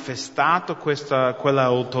manifestato quella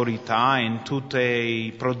autorità in tutti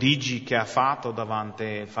i prodigi che ha fatto davanti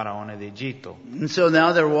al faraone d'Egitto. And so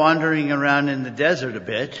now they're wandering around in the desert a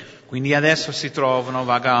bit. Quindi adesso si trovano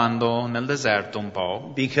vagando nel deserto un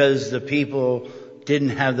po'. Because the people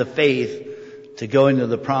didn't have the faith to go into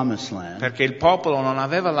the promised land. Perché il popolo non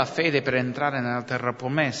aveva la fede per entrare nella terra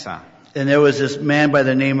promessa. And there was this man by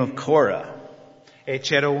the name of Korah. E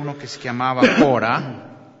c'era uno che si chiamava Cora.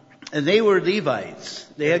 And they were Levites.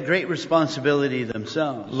 They had great responsibility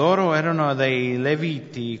themselves. Loro erano dei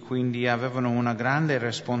Leviti, quindi avevano una grande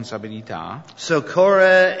responsabilità. So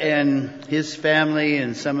Korah and his family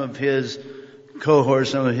and some of his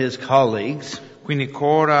cohorts, some of his colleagues. Quindi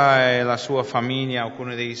Cora e la sua famiglia,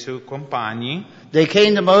 alcuni dei suoi compagni, they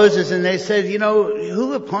came to Moses and they said,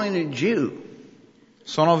 who appointed you?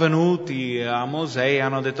 sono venuti a Mosè e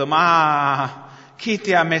hanno detto, ma chi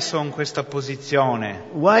ti ha messo in questa posizione?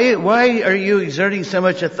 Why are you exerting so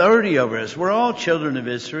much authority over us? We're all children of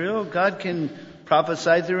Israel. God can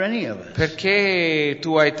prophesy through any of us. Perché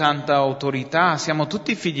tu hai tanta autorità? Siamo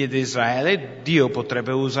tutti figli di Israele, Dio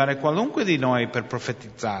potrebbe usare qualunque di noi per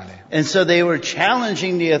profetizzare. And so they were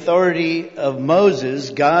challenging the authority of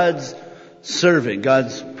Moses, God's servant,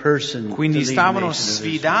 God's person. Quindi to lead the stavano nation of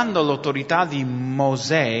Israel. sfidando l'autorità di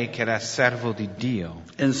Mosè, che era servo di Dio.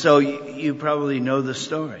 And so you probably know the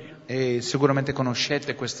story. E sicuramente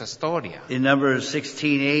conoscete questa storia. In Numbers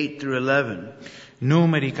 16:8 through 11.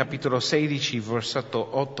 Numeri capitolo 16, versetto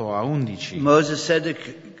 8 a 11. Moses said to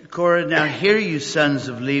Korah, "Now hear you sons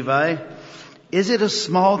of Levi, is it a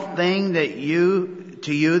small thing that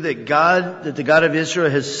the God of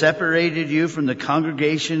Israel has separated you from the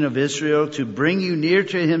congregation of Israel to bring you near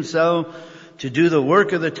to himself, to do the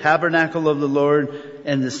work of the tabernacle of the Lord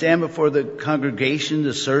and to stand before the congregation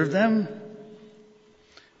to serve them?"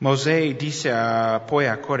 Mosè disse poi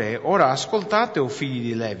a Corè, ora ascoltate, o figli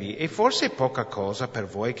di Levi, è forse poca cosa per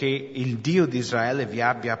voi che il Dio di Israele vi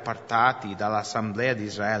abbia appartati dall'assemblea di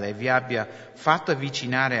Israele e vi abbia fatto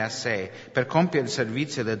avvicinare a sé per compiere il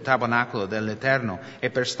servizio del tabernacolo dell'Eterno e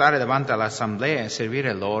per stare davanti all'assemblea e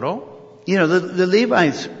servire loro? The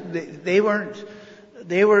Levites, they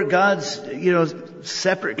were God's,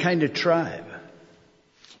 separate kind of tribe.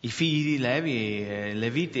 I figli di Levi,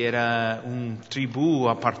 Leviti era un tribù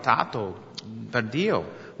appartato per Dio.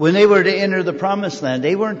 When they were to enter the promised land,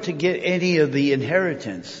 they weren't to get any of the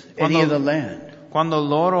inheritance, any of the land. Quando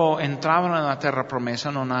loro entravano nella terra promessa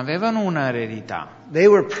non avevano una eredità. They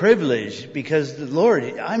were privileged because the Lord,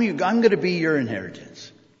 I'm going to be your inheritance.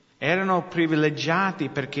 Erano privilegiati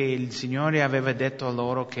perché il Signore aveva detto a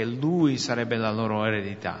loro che Lui sarebbe la loro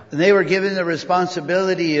eredità. And they were given the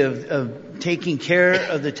responsibility of taking care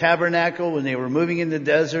of the tabernacle when they were moving in the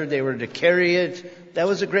desert. They were to carry it. That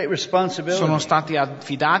was a great responsibility. Sono stati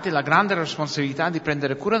affidati la grande responsabilità di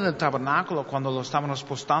prendere cura del tabernacolo quando lo stavano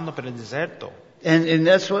spostando per il deserto. And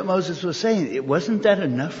that's what Moses was saying. It wasn't that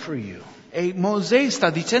enough for you. E Mosè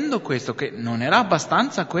sta dicendo questo, che non era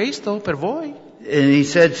abbastanza questo per voi? And he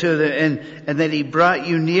said to them, and that he brought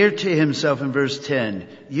you near to himself in verse 10,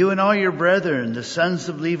 you and all your brethren, the sons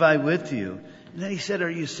of Levi with you. And then he said, are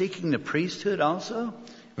you seeking the priesthood also?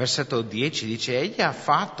 Versetto 10 dice, egli ha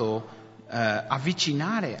fatto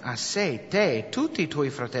avvicinare a sé te e tutti i tuoi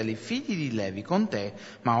fratelli, figli di Levi, con te,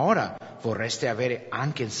 ma ora vorreste avere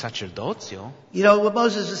anche il sacerdozio? What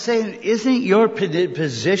Moses is saying, isn't your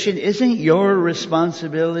position, isn't your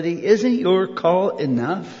responsibility, isn't your call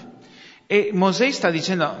enough? E Mosè sta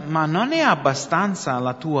dicendo, ma non è abbastanza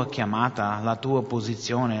la tua chiamata, la tua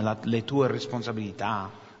posizione, le tue responsabilità?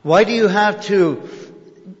 Why do you have to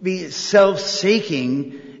be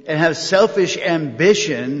self-seeking and have selfish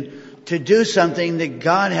ambition to do something that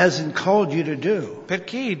God hasn't called you to do?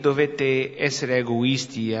 Perché dovete essere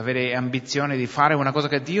egoisti e avere ambizione di fare una cosa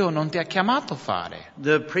che Dio non ti ha chiamato a fare?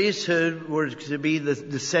 The priesthood were to be the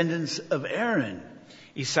descendants of Aaron.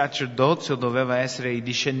 Il sacerdozio doveva essere i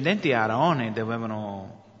discendenti di Aarone,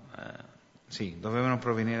 dovevano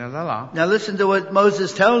provenire da là. Now listen to what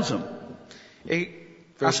Moses tells them. E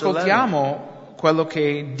ascoltiamo quello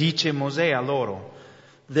che dice Mosè a loro.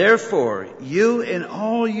 Therefore, you and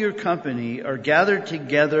all your company are gathered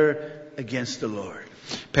together against the Lord.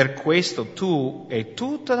 Per questo tu e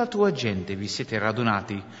tutta la tua gente vi siete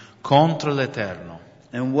radunati contro l'Eterno.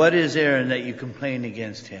 And what is Aaron that you complain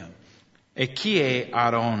against him? E chi è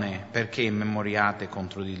Aarone perché memoriate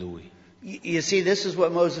contro di lui? You see, this is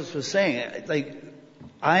what Moses was saying. Like,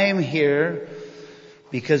 I am here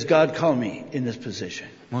because God called me in this position.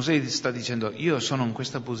 Mosè sta dicendo, io sono in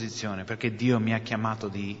questa posizione perché Dio mi ha chiamato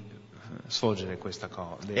di svolgere questa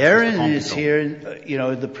cosa. Aaron is here,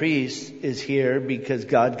 the priest is here because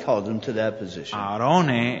God called him to that position.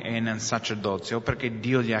 Aarone è nel sacerdozio perché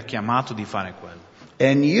Dio gli ha chiamato di fare quello.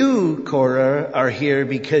 And you, Korah, are here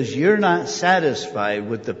because you're not satisfied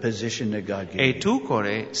with the position that God gave you. E tu,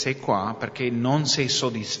 Corè, sei qua perché non sei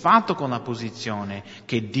soddisfatto con la posizione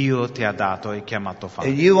che Dio ti ha dato e chiamato a fare.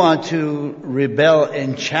 And you want to rebel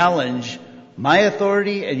and challenge my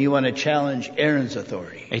authority, and you want to challenge Aaron's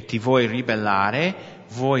authority. E ti vuoi ribellare,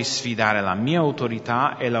 vuoi sfidare la mia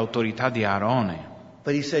autorità e l'autorità di Aarone.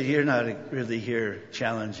 But he said, you're not really here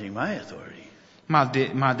challenging my authority. Ma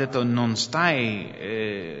ha detto, non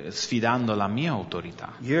stai sfidando la mia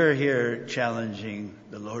autorità. You're here challenging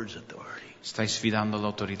the Lord's authority. Stai sfidando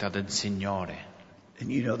l'autorità del Signore.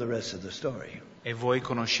 And you know the rest of the story. E voi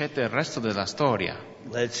conoscete il resto della storia.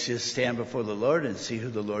 Let's just stand before the Lord and see who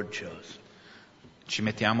the Lord chose. Ci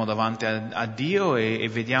mettiamo davanti a Dio e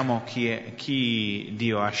vediamo chi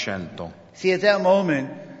Dio ha scelto. See, at that moment,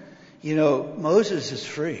 Moses is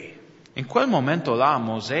free. In quel momento là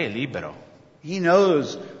Mosè è libero. He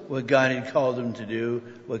knows what God had called him to do,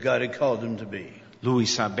 what God had called him to be. Lui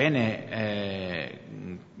sa bene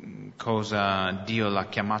cosa Dio l'ha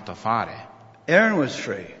chiamato a fare. Aaron was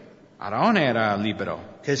free. Aarone era libero.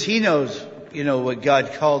 Because he knows, what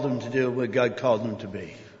God called him to do, what God called him to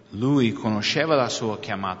be. Lui conosceva la sua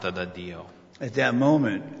chiamata da Dio. At that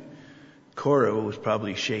moment, Korah was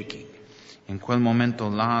probably shaking. In quel momento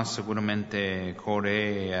là sicuramente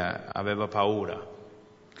Core aveva paura.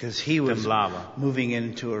 Because he was Temblava. moving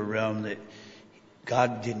into a realm that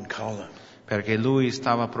God didn't call him. Perché lui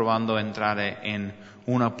stava provando a entrare in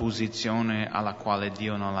una posizione alla quale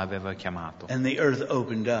Dio non l'aveva chiamato. And the earth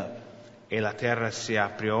opened up. E la terra si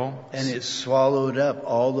apriò And it swallowed up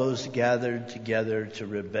all those gathered together to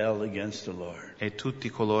rebel against the Lord. e tutti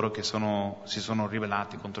coloro che si sono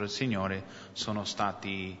ribellati contro il Signore sono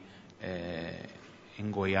stati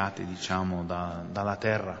ingoiati, diciamo, dalla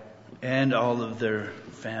terra. And all of their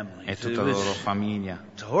families. E tutta la loro famiglia.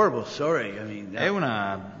 It's a horrible story. È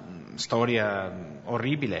una storia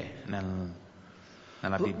orribile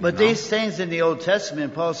nella Bibbia. But No? these things in the Old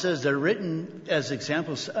Testament, Paul says, they're written as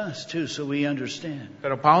examples to us too, so we understand.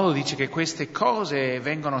 Però Paolo dice che queste cose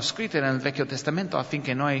vengono scritte nel Vecchio Testamento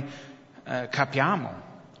affinché noi capiamo.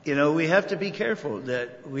 We have to be careful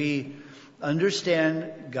that we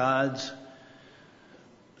understand God's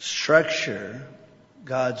structure,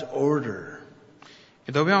 God's order.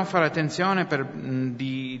 E dobbiamo fare attenzione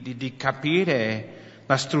di capire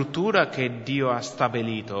la struttura che Dio ha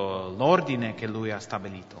stabilito, l'ordine che Lui ha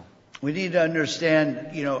stabilito. We need to understand,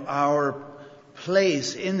 our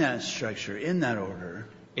place in that structure, in that order.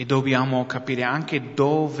 E dobbiamo capire anche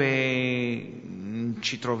dove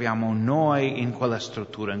ci troviamo noi in quella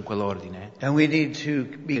struttura, in quell'ordine. And we need to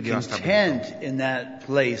be Che Dio ha content in that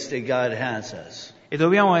place that God has us. E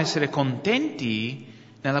dobbiamo essere contenti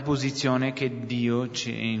nella posizione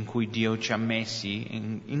in cui Dio ci ha messi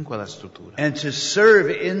in quella struttura. And to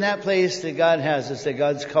serve in that place that God has us, that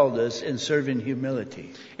God's called us, and serve in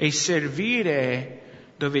humility. E servire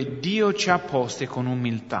dove Dio ci ha posti con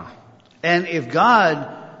umiltà. And if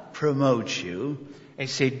God promotes you, E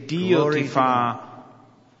se Dio Glory ti to fa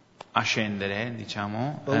ascendere,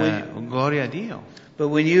 diciamo, gloria a Dio. but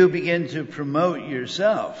when you begin to promote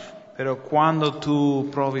yourself, Però quando tu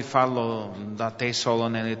provi a farlo da te solo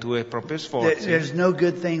nelle tue proprie sforzi, there's no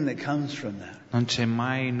good thing that comes from that. non c'è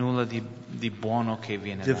mai nulla di buono che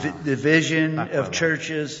viene da Division da quello. of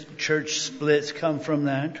churches, church splits come from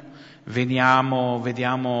that.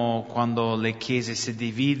 Vediamo quando le chiese si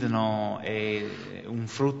dividono, è un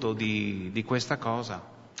frutto di questa cosa.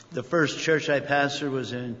 The first church I pastored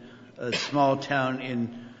was in a small town in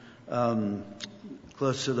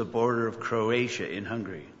close to the border of Croatia in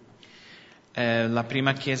Hungary. La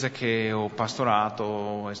prima chiesa che ho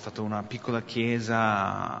pastorato è stata una piccola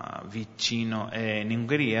chiesa in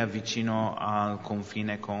Ungheria, vicino al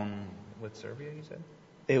confine con Serbia, you said?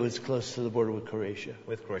 It was close to the border with Croatia.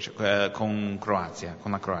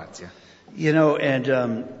 Con la Croazia.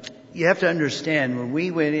 And you have to understand, when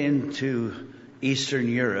we went into Eastern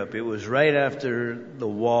Europe, it was right after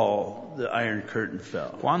the Iron Curtain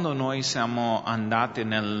fell. Quando noi siamo andati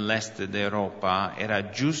nell'est d'Europa era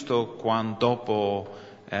giusto dopo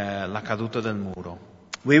la caduta del muro.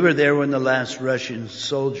 We were there when the last Russian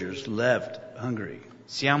soldiers left Hungary.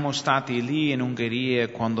 Siamo stati lì in Ungheria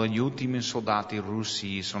quando gli ultimi soldati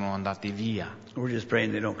russi sono andati via. We're just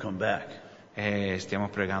praying they don't come back. E stiamo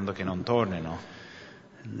pregando che non tornino.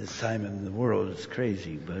 And this time in the world is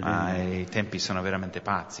crazy, but I tempi sono veramente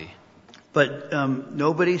pazzi. But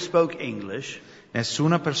nobody spoke English.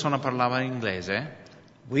 Nessuna persona parlava inglese.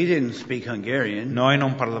 We didn't speak Hungarian. Noi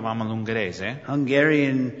non parlavamo l'ungherese.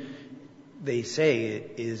 Hungarian, they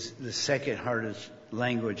say, is the second hardest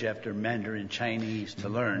language after Mandarin Chinese to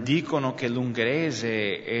learn. Dicono che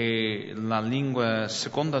l'ungherese è la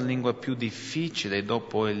seconda lingua più difficile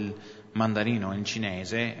dopo il mandarino, il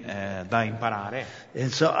cinese, da imparare. And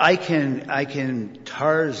so I can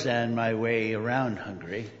Tarzan my way around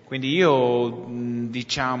Hungary. Quindi io,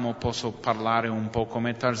 diciamo, posso parlare un po'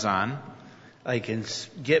 come Tarzan. I can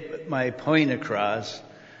get my point across,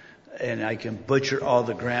 and I can butcher all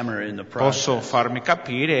the grammar in the process. Posso farmi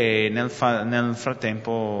capire e nel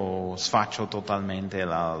frattempo sfaccio totalmente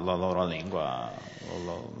la loro lingua,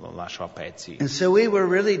 lo lascio a pezzi. And so we were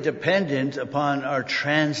really dependent upon our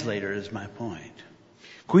translator, is my point.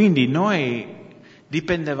 Quindi noi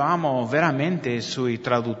dipendevamo veramente sui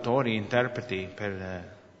traduttori, interpreti per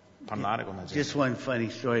parlare con la gente. Just one funny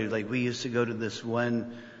story. Like we used to go to this one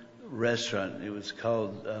restaurant. It was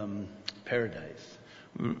called Paradise.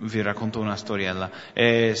 Vi racconto una storiella.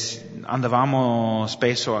 Andavamo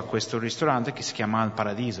spesso a questo ristorante che si chiama Il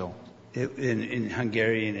Paradiso. In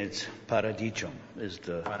Hungarian, it's Paradicsom. Is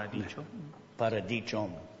the Paradiso?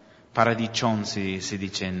 Paradicsom. Paradicson si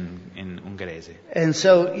dice in ungherese. And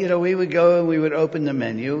so, we would go and we would open the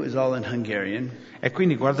menu. It was all in Hungarian. E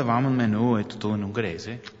quindi guardavamo il menù, è tutto in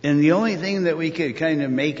ungherese. And the only thing that we could kind of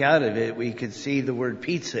make out of it, we could see the word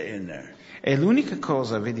pizza in there. E l'unica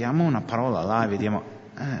cosa, vediamo una parola là, vediamo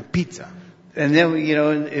pizza. And then,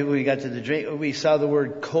 we got to the drink, we saw the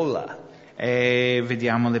word cola. E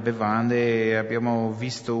vediamo le bevande, abbiamo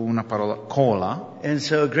visto una parola, cola. And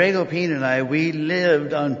so Greg Opine and I, we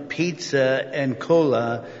lived on pizza and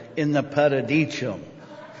cola in the Paradicsom.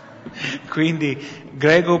 Quindi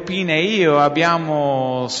Greg Opine e io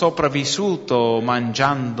abbiamo sopravvissuto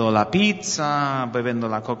mangiando la pizza, bevendo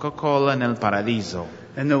la Coca-Cola nel paradiso.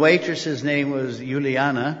 And the waitress's name was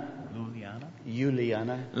Juliana.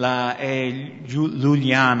 Juliana.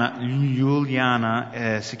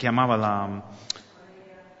 Si chiamava la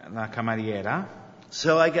cameriera.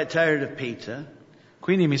 So I got tired of pizza.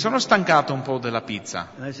 Quindi mi sono stancato un po' della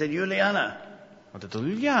pizza. And I said, Juliana. Ho detto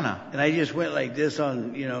Juliana. And I just went like this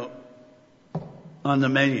on the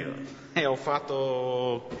menu. E ho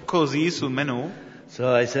fatto così sul menù.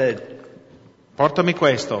 So I said, portami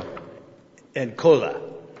questo. And cola.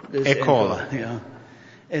 E cola.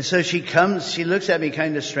 And so she comes, she looks at me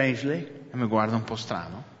kind of strangely. E mi guarda un po'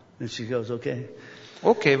 strano. And she goes, okay.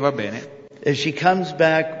 Ok, va bene. And she comes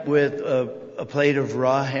back with a plate of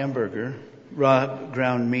raw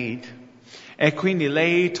ground meat. E quindi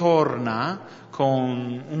lei torna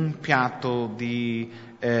con un piatto di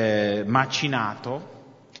macinato,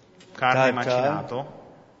 carne macinato,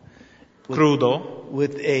 crudo.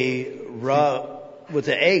 With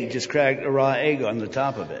the egg, just cracked a raw egg on the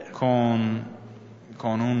top of it.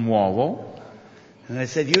 Con un uovo. And I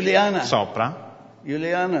said, Juliana. Sopra.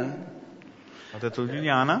 Juliana. Ho detto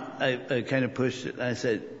Juliana. I kind of pushed it. I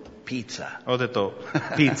said, pizza. Ho detto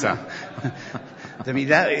pizza. I mean,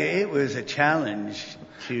 it was a challenge.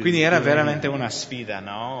 Quindi era veramente una sfida,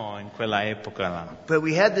 no? In quella epoca là. But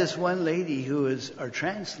we had this one lady who was our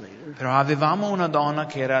translator. Però avevamo una donna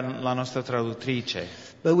che era la nostra traduttrice.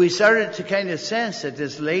 But we started to kind of sense that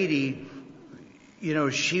this lady,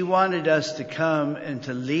 she wanted us to come and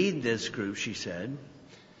to lead this group, she said.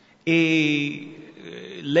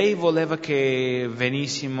 E lei voleva che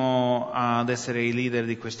venissimo ad essere i leader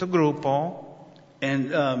di questo gruppo.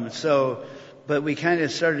 And but we kind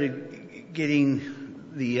of started getting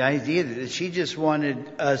the idea that she just wanted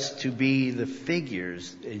us to be the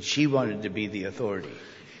figures and she wanted to be the authority.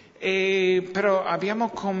 Però abbiamo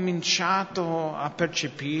cominciato a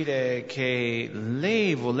percepire che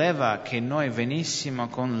lei voleva che noi venissimo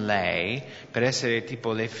con lei per essere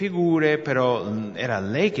tipo le figure, però era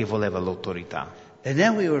lei che voleva l'autorità. And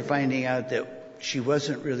then we were finding out that she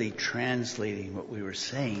wasn't really translating what we were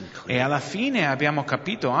saying clearly. E alla fine abbiamo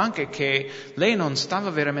capito anche che lei non stava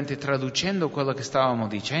veramente traducendo quello che stavamo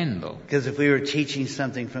dicendo. Because if we were teaching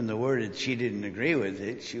something from the Word and she didn't agree with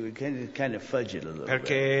it, she would kind of fudge it a little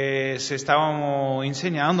Perché se stavamo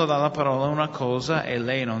insegnando dalla parola una cosa e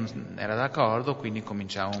lei non era d'accordo, quindi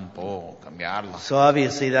cominciava un po' a cambiarla. So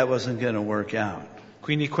obviously that wasn't going to work out.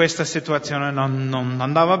 Quindi questa situazione non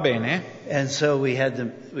andava bene. And so we had to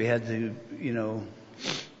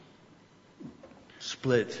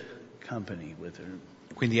split company with her.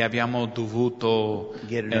 Quindi abbiamo dovuto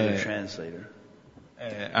get another translator.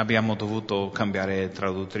 Abbiamo dovuto cambiare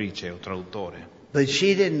traduttrice o traduttore. But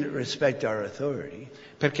she didn't respect our authority.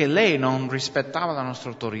 Perché lei non rispettava la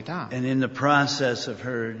nostra autorità. And in the process of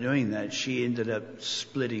her doing that, she ended up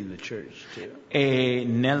splitting the church too. E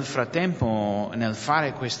nel frattempo, nel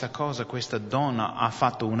fare questa cosa, questa donna ha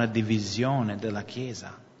fatto una divisione della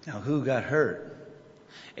Chiesa. Now who got hurt?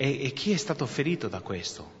 E chi è stato ferito da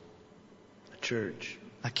questo? The church.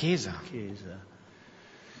 La Chiesa.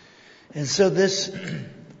 And so this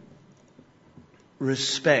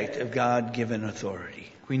respect of God-given authority.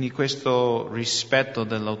 Quindi questo rispetto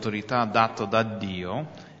dell'autorità dato da Dio.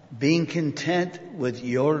 Being content with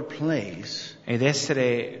your place. Ed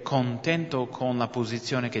essere contento con la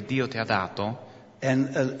posizione che Dio ti ha dato.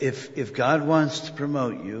 And if God wants to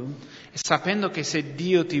promote you. Sapendo che se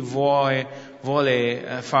Dio ti vuole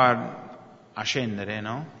far ascendere,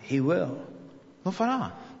 no? He will. Lo farà.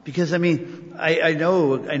 Because I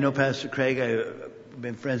know Pastor Craig. I've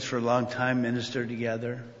been friends for a long time, ministered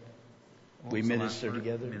together. We minister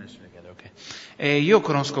together. Okay. E io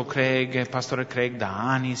conosco Craig, Pastore Craig da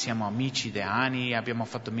anni, siamo amici da anni, abbiamo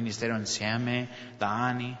fatto ministero insieme da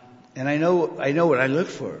anni. And I know what I look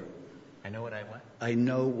for. I know what I want. I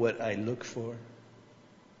know what I look for.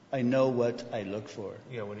 I know what I look for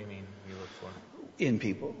Yeah, what do you mean you look for? in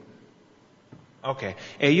people. Ok,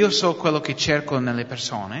 e io so quello che cerco nelle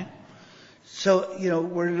persone. So,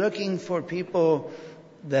 we're looking for people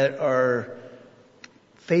that are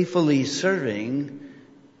faithfully serving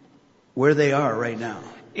where they are right now.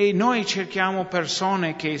 E noi cerchiamo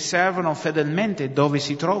persone che servono fedelmente dove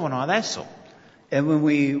si trovano adesso. And when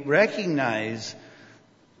we recognize,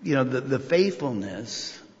 the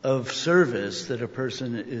faithfulness of service that a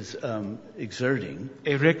person is exerting,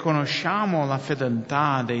 E riconosciamo la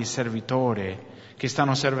fedeltà dei servitori che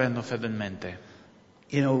stanno servendo fedelmente.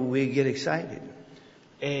 we get excited.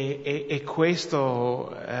 E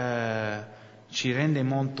questo ci rende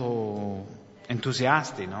molto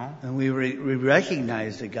entusiasti, no? And we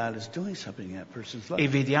recognize that God is doing something in that person's E life.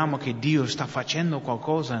 vediamo che Dio sta facendo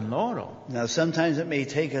qualcosa in loro. Now, sometimes it may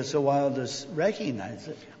take us a while to recognize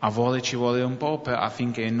it. A volte ci vuole un po'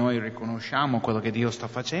 affinché noi riconosciamo quello che Dio sta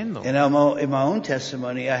facendo. And in my own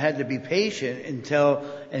testimony, I had to be patient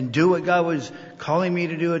and do what God was calling me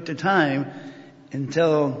to do at the time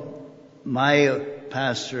until my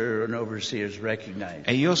pastor and overseers recognized.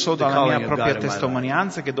 E io so the dalla calling mia of propria God in my life.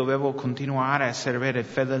 testimonianza che dovevo continuare a servire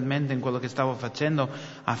fedelmente in quello che stavo facendo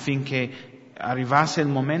affinché arrivasse il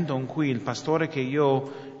momento in cui il pastore che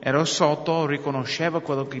io ero sotto riconosceva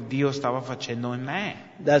quello che Dio stava facendo in me.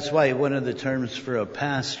 That's why one of the terms for a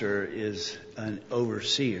pastor is an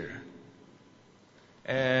overseer.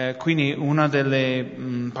 Quindi una delle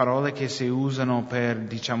parole che si usano per,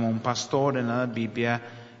 un pastore nella Bibbia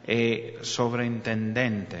è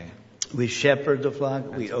sovrintendente. We shepherd the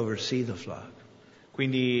flock, we oversee the flock.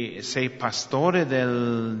 Quindi sei pastore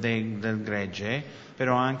del gregge,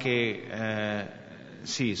 però anche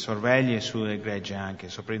sorvegli sulle gregge anche,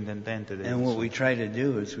 sovrintendente del And what we try to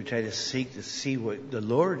do is we try to seek to see what the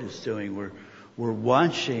Lord is doing. We're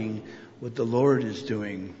watching what the Lord is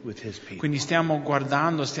doing with His people. Quindi stiamo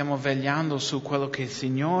guardando, stiamo vegliando su quello che il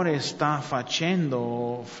Signore sta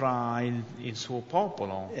facendo fra il suo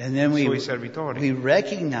popolo, And then i suoi servitori. we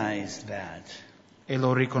recognize that. E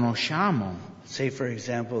lo riconosciamo. Say, for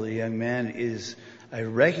example, the young man I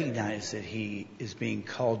recognize that he is being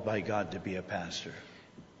called by God to be a pastor.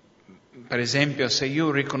 Per esempio, se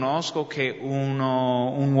io riconosco che un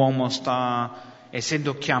uomo sta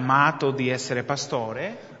essendo chiamato di essere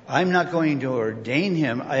pastore, I'm not going to ordain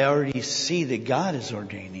him. I already see that God is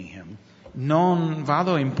ordaining him. non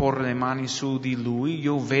vado a imporre le mani su di lui,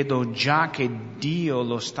 io vedo già che Dio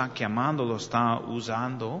lo sta chiamando, lo sta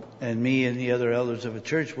usando. And me and the other elders of a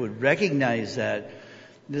church would recognize that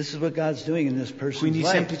this is what God's doing in this person's Quindi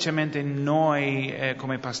life. semplicemente noi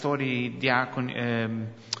come pastori, diaconi,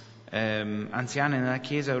 anziani nella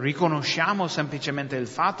Chiesa riconosciamo semplicemente il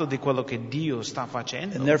fatto di quello che Dio sta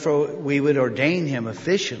facendo. And therefore we would ordain him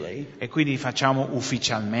officially. E quindi facciamo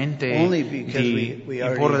ufficialmente Only because di we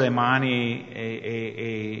imporre already- le mani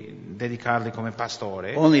e dedicarli come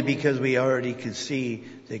pastore, Only because we already could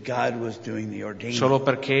see that God was doing the ordaining. solo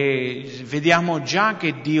perché vediamo già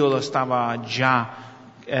che Dio lo stava già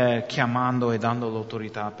chiamando e dando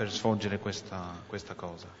l'autorità per svolgere questa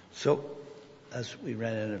cosa. So, as we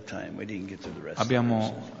ran out of time, we didn't get to the rest.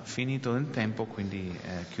 Abbiamo finito il tempo, quindi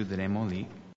chiuderemo lì.